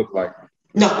definitely didn't look like him.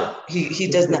 No, he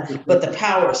does not. But the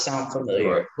powers sound familiar.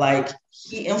 Right. Like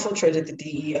he infiltrated the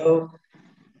DEO,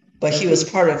 but he was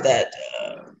part of that.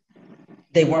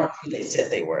 They weren't who they said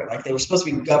they were. Like they were supposed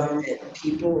to be government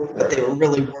people, but they were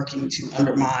really working to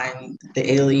undermine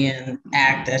the Alien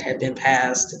Act that had been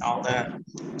passed and all that.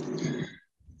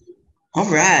 All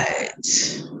right.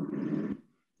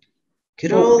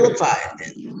 Good old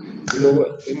Leviathan. You know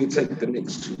what? Let me take the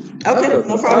next two. Okay,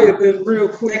 no problem. Leviathan real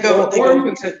quick. Or you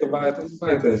can take Leviathan.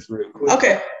 Leviathan's real quick.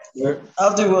 Okay. Yeah.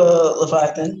 I'll do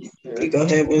Leviathan. You go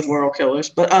ahead with World Killers.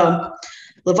 But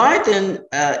Leviathan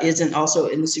isn't also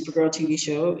in the Supergirl TV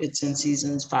show. It's in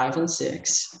seasons 5 and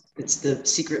 6. It's the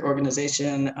secret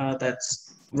organization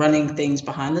that's running things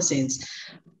behind the scenes.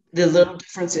 The little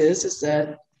difference is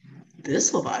that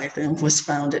this Leviathan was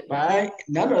founded by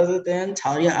none other than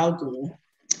Talia al Ghul.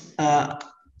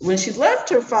 When she left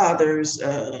her father's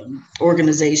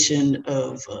organization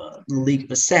of the League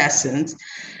of Assassins,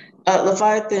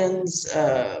 Leviathan's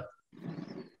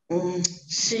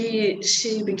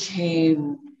she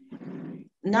became,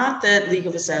 not that League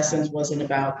of Assassins wasn't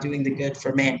about doing the good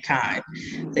for mankind.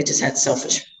 They just had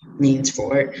selfish means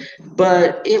for it.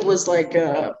 But it was like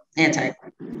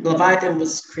Leviathan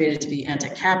was created to be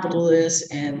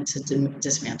anti-capitalist and to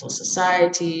dismantle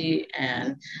society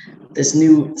and this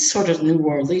new sort of new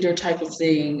world leader type of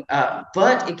thing.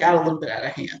 But it got a little bit out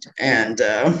of hand. And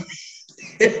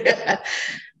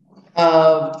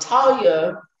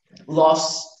Talia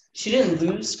lost. She didn't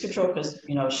lose control because,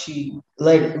 she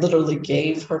literally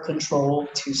gave her control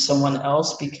to someone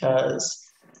else because,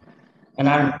 and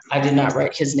I did not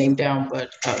write his name down,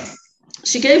 but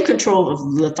she gave control of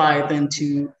Leviathan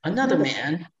to another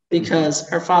man because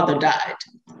her father died.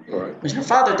 Right. When her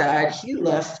father died, he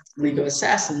left League of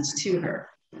Assassins to her.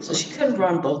 So she couldn't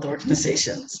run both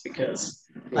organizations because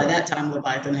by that time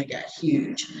Leviathan had got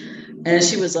huge. And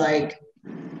she was like,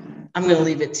 I'm going to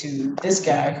leave it to this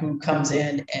guy who comes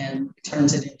in and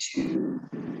turns it into,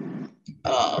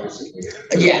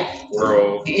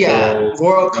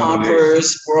 world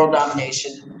conquerors, world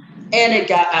domination. And it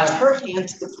got out of her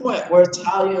hands to the point where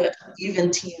Talia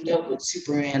even teamed up with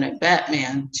Superman and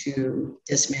Batman to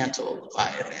dismantle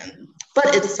Leviathan.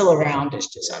 But it's still around, it's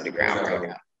just underground right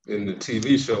now. In the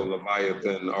TV show,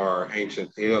 Leviathan are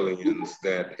ancient aliens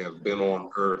that have been on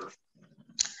Earth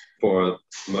for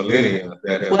millennia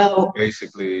that have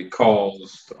basically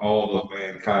caused all of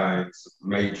mankind's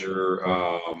major,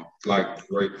 like the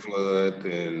Great Flood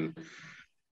and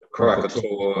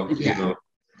Krakatoa, the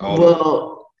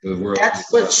world.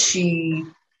 That's what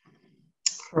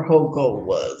her whole goal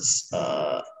was.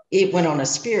 It went on a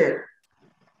spirit.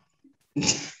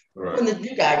 Right. When the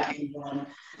new guy came on,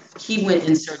 he went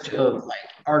in search of like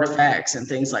artifacts and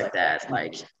things like that.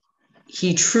 Like,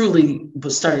 he truly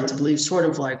was starting to believe, sort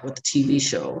of like with the TV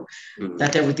show,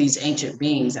 that there were these ancient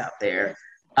beings out there.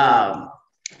 It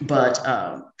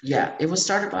was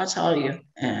started by Talia,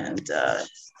 and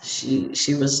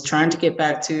she was trying to get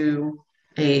back to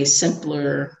a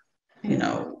simpler,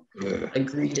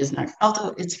 greed is not.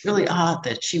 Although it's really odd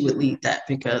that she would lead that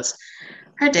because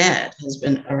her dad has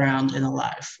been around and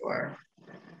alive for.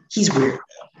 He's weird.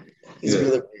 He's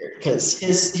really weird because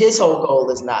his whole goal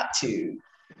is not to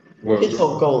His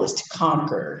whole goal is to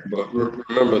conquer. But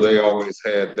remember, they always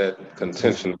had that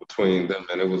contention between them,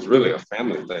 and it was really a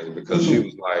family thing because she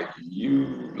was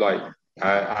like,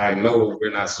 I know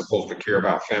we're not supposed to care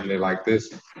about family like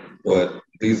this, but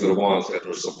these are the ones that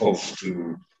are supposed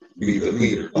to be the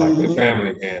leader, like the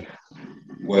family, and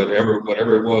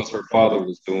whatever it was her father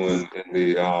was doing in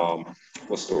the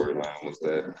what storyline was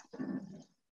that?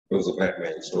 It was a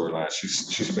Batman storyline.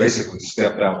 She's basically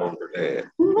stepped out on her dad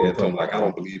and told him, like, I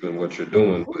don't believe in what you're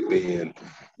doing, but then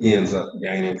he ends up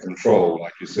gaining control,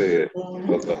 like you said,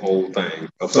 of the whole thing,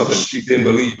 of something she didn't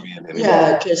believe in anymore.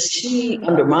 Yeah, because she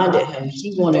undermined him.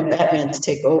 He wanted Batman to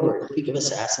take over the League of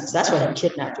Assassins. That's why he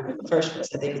kidnapped him in the first place.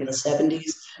 I think in the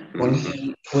 70s, when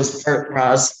he was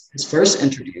first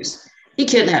introduced. He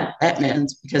kidnapped Batman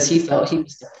because he felt he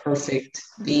was the perfect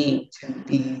being to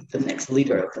be the next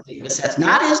leader of the League of Assassins.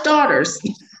 Not his daughters.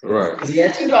 Right. Because he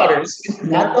had 2 daughters,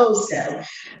 not those 7.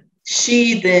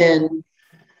 She then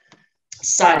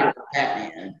sided with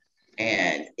Batman.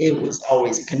 And it was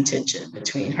always a contention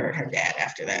between her and her dad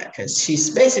after that, because she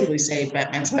basically saved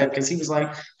Batman's life because he was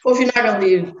like, well, if you're not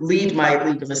going to lead my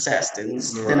League of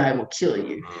Assassins, then I will kill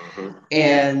you.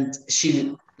 And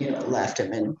she, left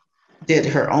him and did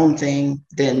her own thing.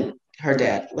 Then her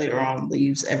dad later on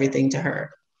leaves everything to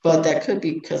her. But that could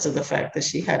be because of the fact that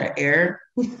she had an heir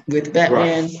with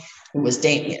Batman, who was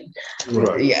Damien.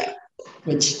 Right. Yeah.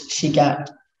 Which she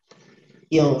got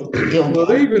ill. Well,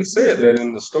 they even said that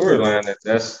in the storyline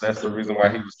that's the reason why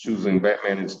he was choosing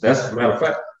Batman. That's a matter of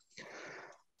fact.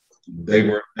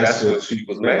 That's what she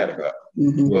was mad about,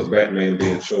 was Batman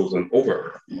being chosen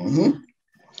over her.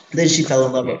 Then she fell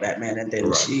in love with Batman, and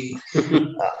then she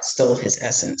stole his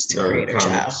essence to create a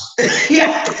child.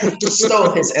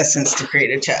 Stole his essence to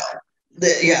create a child.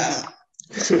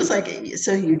 She was like,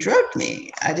 so you drugged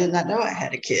me. I did not know I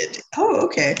had a kid. Oh,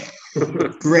 okay.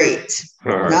 Great.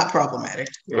 Not problematic.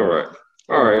 All right.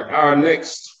 Our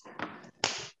next.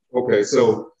 Okay,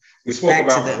 so we spoke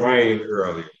about Rain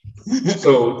earlier.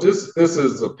 So this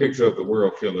is a picture of the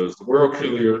World Killers. The World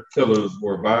Killers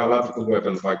were biological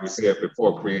weapons, like we said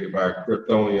before, created by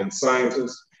Kryptonian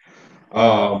scientists.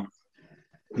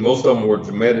 Most of them were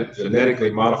genetically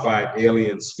modified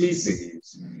alien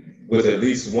species, with at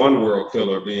least one World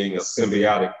Killer being a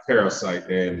symbiotic parasite,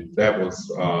 and that was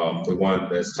the one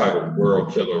that's titled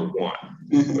World Killer 1.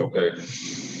 Okay.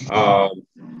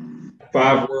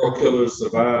 5 World Killers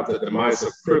survived the demise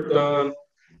of Krypton,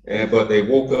 but they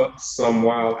woke up some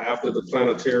while after the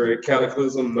planetary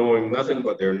cataclysm, knowing nothing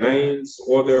but their names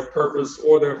or their purpose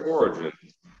or their origin.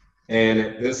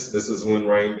 And this is when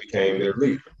Rain became their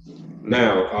leader.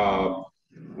 Now,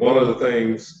 one of the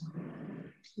things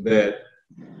that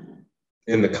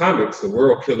in the comics, the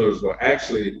World Killers were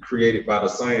actually created by the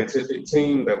scientific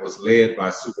team that was led by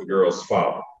Supergirl's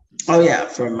father. Oh yeah,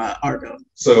 from Argo.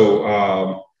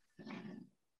 So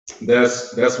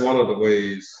that's one of the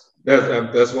ways.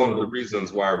 That's one of the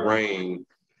reasons why Rain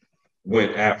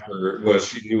went after. Well,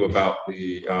 she knew about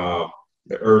the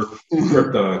Earth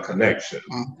Krypton connection,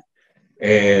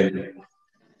 and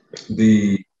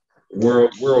the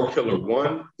World Killer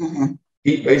 1.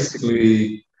 He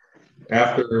basically,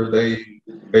 after they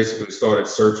basically started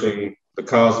searching the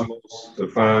cosmos to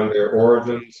find their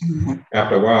origins,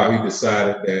 after a while he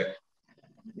decided that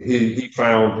he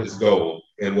found his goal,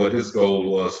 and what his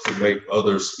goal was to make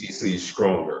other species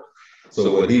stronger. So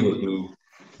what he would do,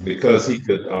 because he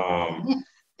could,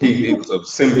 he was a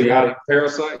symbiotic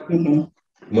parasite,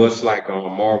 much like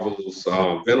Marvel's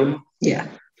Venom. Yeah.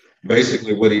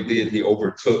 Basically, what he did, he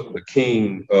overtook the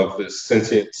king of this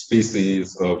sentient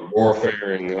species of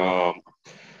warfaring.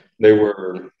 They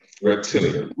were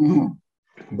reptilian,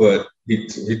 but he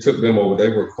took them over. They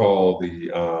were called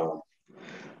the.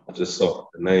 I just saw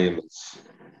the name. It's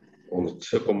on the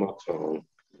tip of my tongue.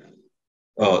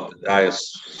 The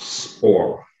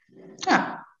diaspora.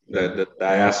 The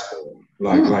diaspora,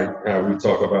 like how we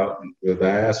talk about the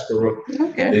diaspora.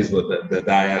 Okay. These were the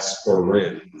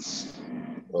diasporans,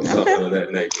 or something of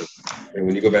that nature. And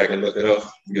when you go back and look it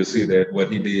up, you'll see that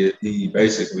what he did, he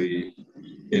basically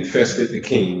infested the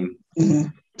king,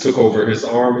 took over his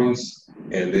armies,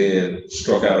 and then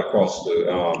struck out across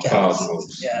the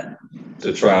cosmos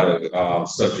to try to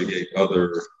subjugate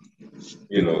other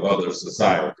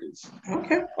societies.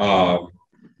 Okay.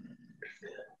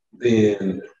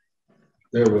 Then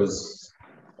there was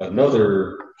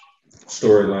another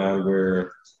storyline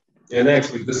where, and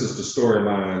actually this is the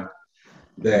storyline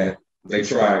that they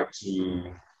tried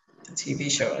to, the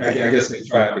TV show. I guess they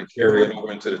tried to carry it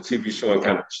over into the TV show and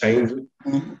kind of change it.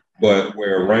 But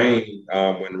where Rain,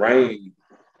 when Rain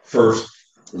first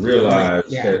realized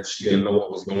that she didn't know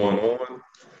what was going on,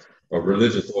 a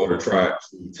religious order tried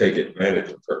to take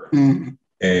advantage of her.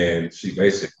 And she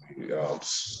basically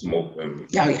smoked them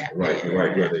right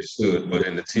where they stood. But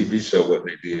in the TV show, what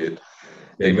they did,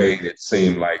 they made it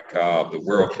seem like the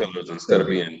world killers, instead of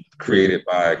being created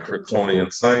by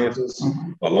Kryptonian scientists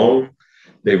alone,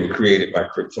 they were created by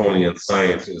Kryptonian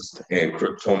scientists and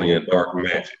Kryptonian dark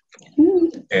magic.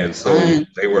 And so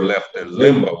they were left in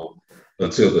limbo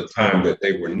until the time that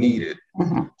they were needed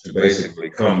to basically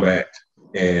come back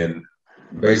and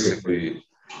basically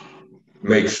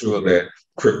make sure that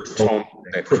Krypton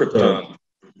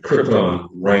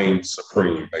reigns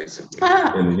supreme, basically,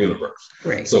 in the universe.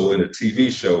 Great. So in a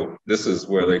TV show, this is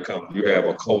where they come. You have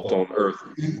a cult on Earth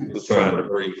who's trying to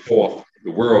bring forth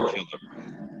the world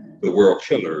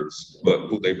killers, but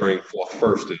who they bring forth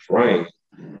first is Reign,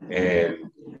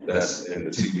 and that's in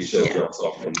the TV show jumps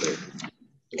off from there.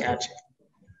 Gotcha.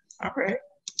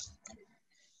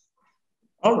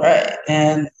 All right.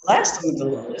 And last on the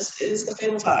list is the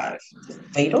Fatal Five. The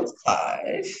Fatal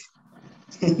Five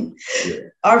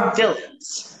are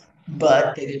villains,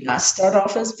 but they did not start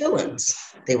off as villains.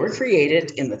 They were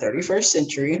created in the 31st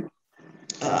century.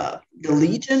 The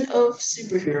Legion of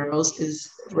Superheroes is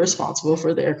responsible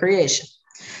for their creation.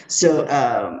 So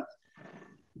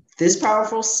this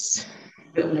powerful sun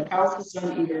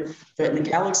eater threatened the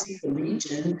galaxy. The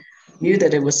Legion knew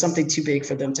that it was something too big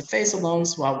for them to face alone.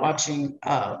 So while watching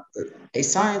a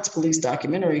science police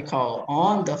documentary called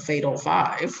On the Fatal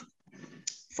Five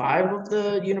of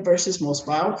the universe's most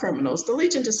vile criminals, the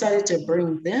Legion decided to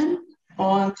bring them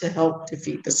on to help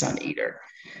defeat the Sun Eater.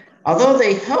 Although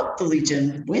they helped the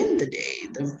Legion win the day,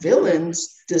 the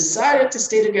villains decided to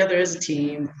stay together as a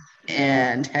team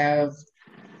and have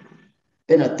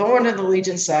been a thorn in the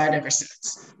Legion's side ever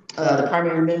since. The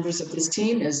primary members of this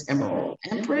team is Emerald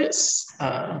Empress.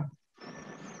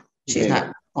 She's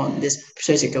not on this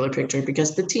particular picture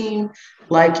because the team,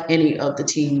 like any of the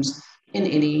teams in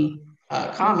any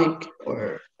comic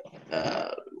or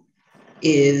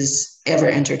is ever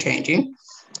interchanging.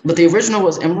 But the original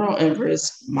was Emerald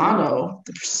Empress, Mono,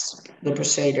 the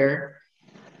Persuader,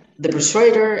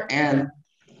 and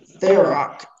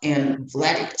Tharok and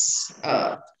Gladius.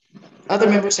 Other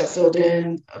members have filled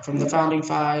in from the founding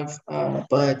five,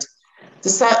 but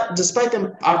despite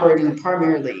them operating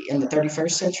primarily in the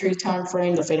 31st century time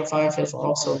frame, the Fatal Five have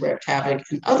also wreaked havoc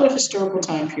in other historical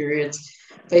time periods,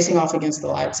 facing off against the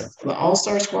likes of the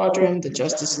All-Star Squadron, the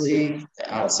Justice League,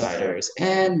 the Outsiders,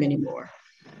 and many more.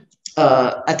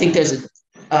 I think there's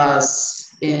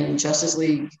in Justice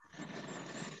League,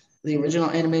 the original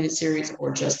animated series,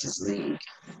 or Justice League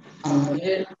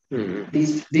Unlimited.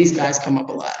 These guys come up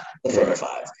a lot, the Fatal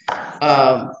Five.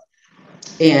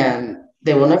 And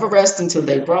they will never rest until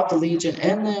they brought the Legion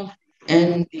and them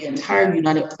and the entire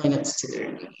United Planets to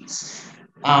their knees.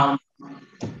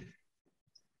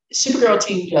 Supergirl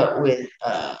teamed up with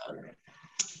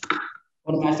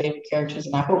one of my favorite characters,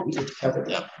 and I hope we get to cover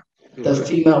them. The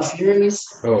Female Furies.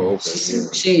 Oh, okay.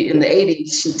 She in the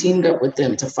 80s, she teamed up with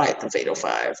them to fight the Fatal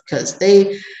Five because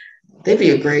they'd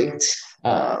be a great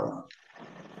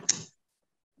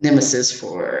nemesis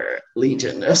for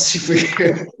Legion of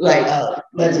Superheroes, like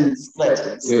Legends.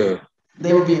 Yeah.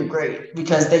 They would be a great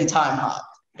because they time hop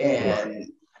and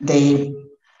they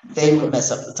would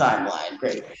mess up the timeline.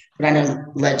 Great. But I know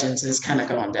Legends is kind of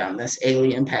going down this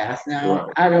alien path now.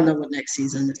 Right. I don't know what next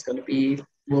season is going to be.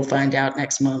 We'll find out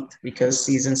next month because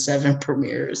season 7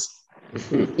 premieres.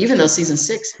 Even though season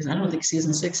 6, I don't think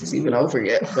season 6 is even over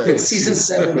yet, but season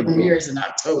 7 premieres in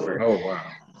October. Oh, wow.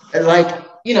 And like,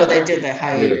 they did that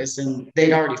hiatus and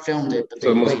they'd already filmed it. But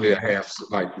so it must be a half,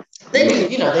 they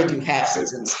do half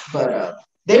seasons, but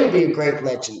they would be a great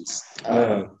Legends.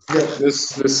 This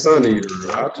Sun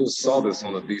Eater, I just saw this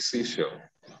on a DC show.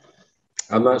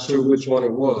 I'm not sure which one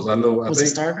it was. I think it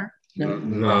Starker?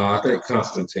 No, I think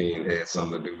Constantine had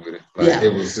something to do with it.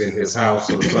 It was in his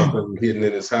house or something, hidden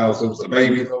in his house. It was a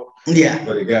baby though. Yeah.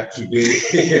 But it got too big.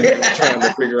 Trying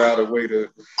to figure out a way to.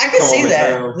 I can see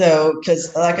that though,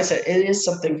 because like I said, it is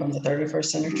something from the 31st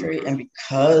century, and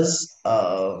because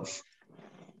of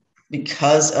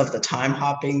the time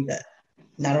hopping that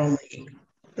not only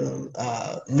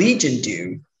the Legion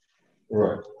do,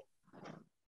 right,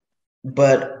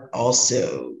 but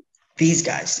also these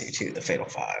guys do too, the Fatal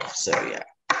Five. So yeah.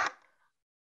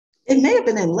 It may have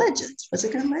been in Legends. Was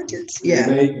it in Legends? Yeah.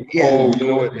 Oh, you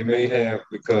know what? It may have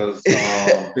because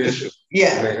Bishop may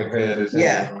have had his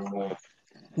name.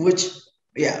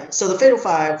 So the Fatal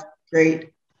Five, great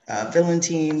villain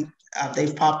team.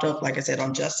 They've popped up, like I said,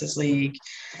 on Justice League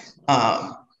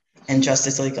and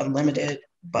Justice League Unlimited.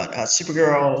 But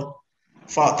Supergirl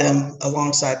fought them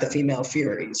alongside the Female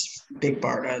Furies, Big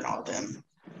Barda and all them.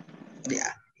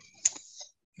 Yeah.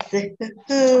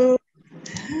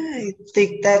 I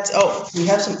think that's, we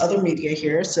have some other media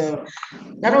here. So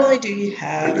not only do you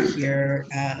have here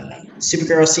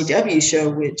Supergirl CW show,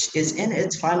 which is in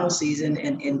its final season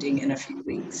and ending in a few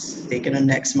weeks, I think in the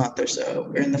next month or so.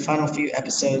 We're in the final few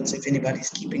episodes, if anybody's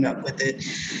keeping up with it.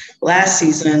 Last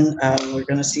season, we're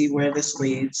going to see where this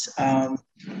leads. And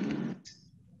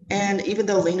even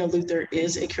though Lena Luthor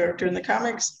is a character in the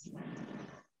comics,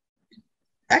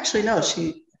 actually, no, is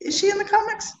she in the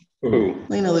comics? Who?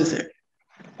 Lena Luthor.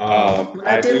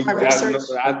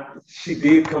 She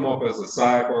did come up as a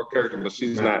sidebar character, but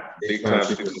she's not big time.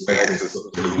 She's a bad sister.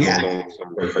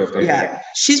 Yeah.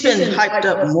 She's been hyped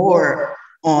up more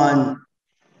on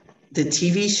the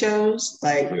TV shows,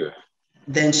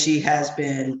 than she has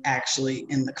been actually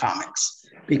in the comics.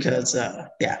 Because,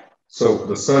 So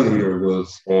the Sun here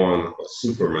was on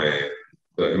Superman.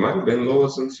 It might have been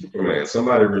Lois and Superman.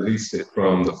 Somebody released it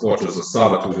from the Fortress of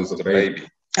Solitude as a baby.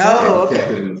 Oh, okay.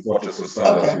 Kept it in the Fortress of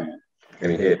Solitude,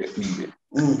 and he had to feed it.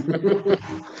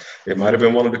 It might have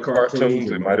been one of the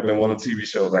cartoons. It might have been one of the TV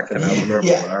shows. I cannot remember.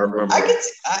 Yeah. But I remember. I can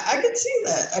see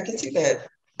that.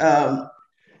 But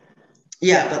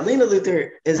Lena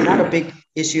Luthor is not a big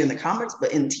issue in the comics,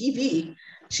 but in TV,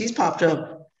 she's popped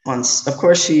up on. Of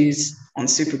course, she's on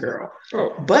Supergirl,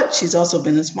 but she's also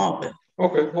been in Smallville.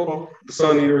 Okay, hold on. The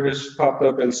Sun Eater has popped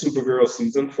up in Supergirl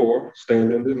season 4,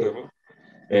 Stand and Deliver,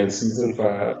 and season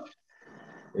 5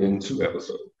 in 2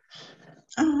 episodes.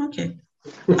 Oh, okay.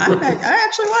 I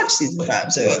actually watched season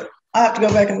 5, so I'll have to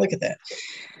go back and look at that.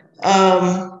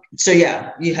 So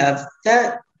yeah, you have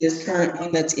this current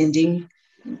one that's ending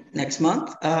next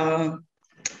month.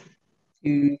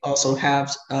 You also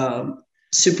have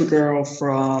Supergirl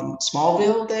from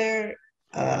Smallville there.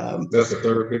 That's the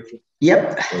third picture?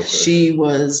 Yep. Okay.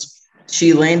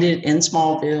 She landed in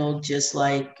Smallville, just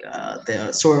like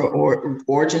the sort of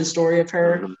origin story of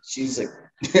her. She's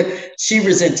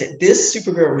this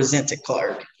Supergirl resented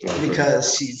Clark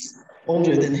because she's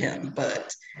older than him,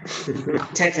 but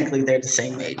technically they're the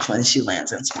same age when she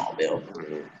lands in Smallville.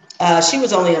 She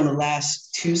was only on the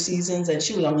last 2 seasons, and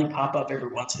she would only pop up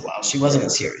every once in a while. She wasn't a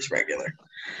series regular.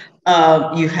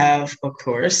 You have, of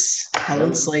course,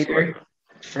 Helen Slater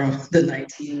from the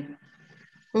 19.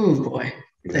 Oh boy,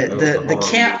 the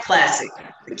camp classic,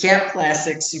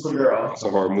 Supergirl. It's a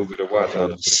hard movie to watch.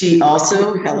 Helen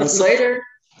Slater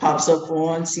pops up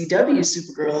on CW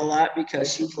Supergirl a lot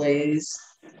because she plays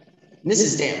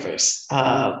Mrs. Danvers,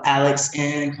 Alex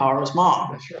and Kara's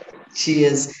mom.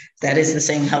 That is the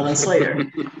same Helen Slater.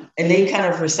 And they kind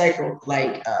of recycle,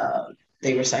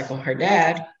 they recycle her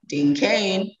dad, Dean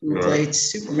Cain, who played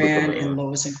Superman and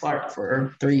Lois and Clark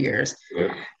for 3 years.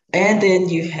 Yeah. And then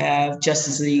you have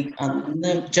Justice League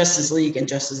and Justice League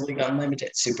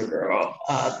Unlimited Supergirl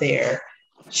there.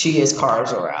 She is Kara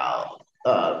Zor-El,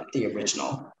 the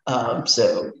original.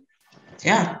 So,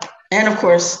 yeah. And of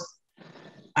course,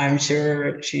 I'm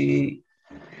sure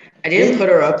I didn't put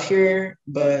her up here,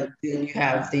 but then you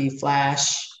have the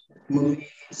Flash movie,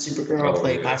 Supergirl,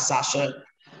 played by Sasha.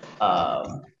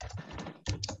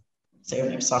 Say her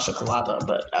name, Sasha Colada,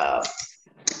 but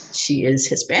she is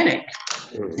Hispanic.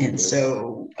 And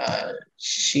so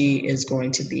she is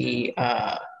going to be,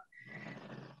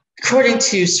 according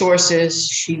to sources,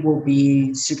 she will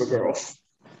be Supergirl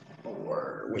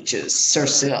 4, which is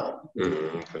Cercel.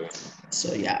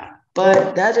 So, yeah.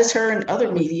 But that is her in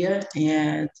other media.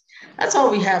 And that's all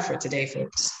we have for today,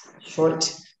 folks.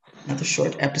 Another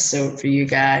short episode for you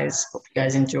guys. Hope you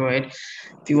guys enjoyed.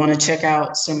 If you want to check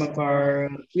out some of our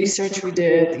research we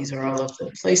did, these are all of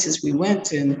the places we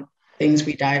went and things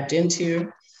we dived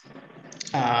into.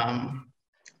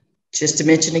 Just to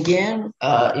mention again,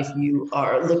 if you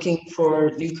are looking for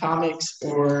new comics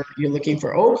or you're looking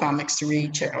for old comics to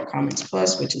read, check out Comics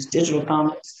Plus, which is digital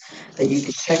comics that you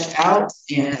can check out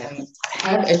and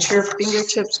have at your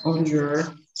fingertips on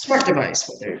your smart device,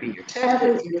 whether it be your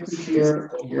tablet, your computer,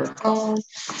 or your phone.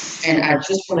 And I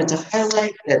just wanted to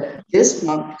highlight that this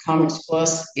month, Comics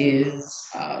Plus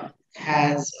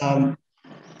has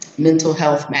Mental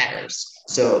Health Matters.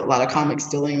 So a lot of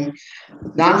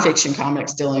nonfiction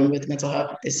comics dealing with mental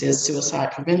health. This is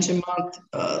Suicide Prevention Month,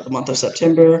 the month of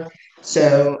September.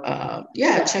 So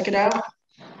check it out.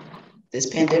 This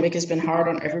pandemic has been hard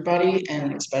on everybody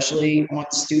and especially on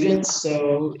students.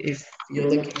 So if you're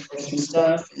looking for some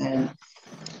stuff and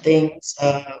things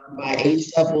by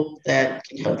age level that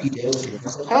can help you deal with your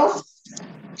mental health,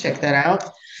 check that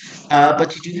out.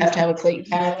 But you do have to have a Clayton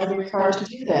County Library card to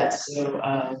do that. So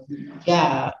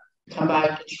come by,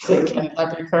 get your Clayton County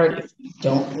Library card. If you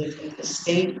don't live in the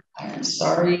state, I'm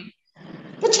sorry.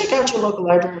 But check out your local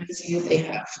library to see if they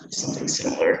have something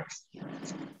similar.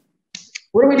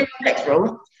 What are we doing next,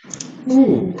 Roland?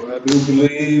 Ooh, I do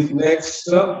believe next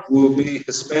up will be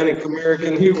Hispanic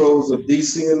American Heroes of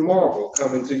DC and Marvel,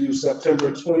 coming to you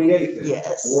September 28th at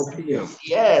Yes. 4 p.m.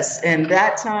 Yes, and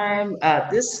that time,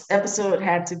 this episode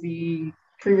had to be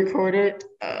pre-recorded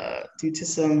due to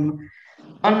some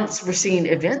unforeseen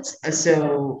events.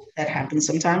 So that happens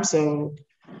sometimes. So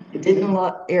it didn't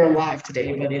air live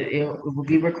today, but it will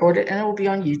be recorded and it will be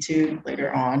on YouTube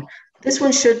later on. This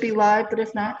one should be live, but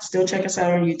if not, still check us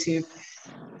out on YouTube.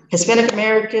 Hispanic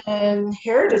American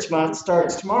Heritage Month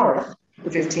starts tomorrow, the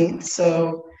 15th.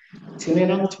 So tune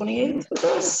in on the 28th with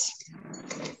us.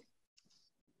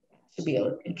 Should be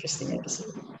an interesting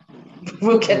episode.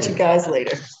 We'll catch you guys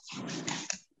later.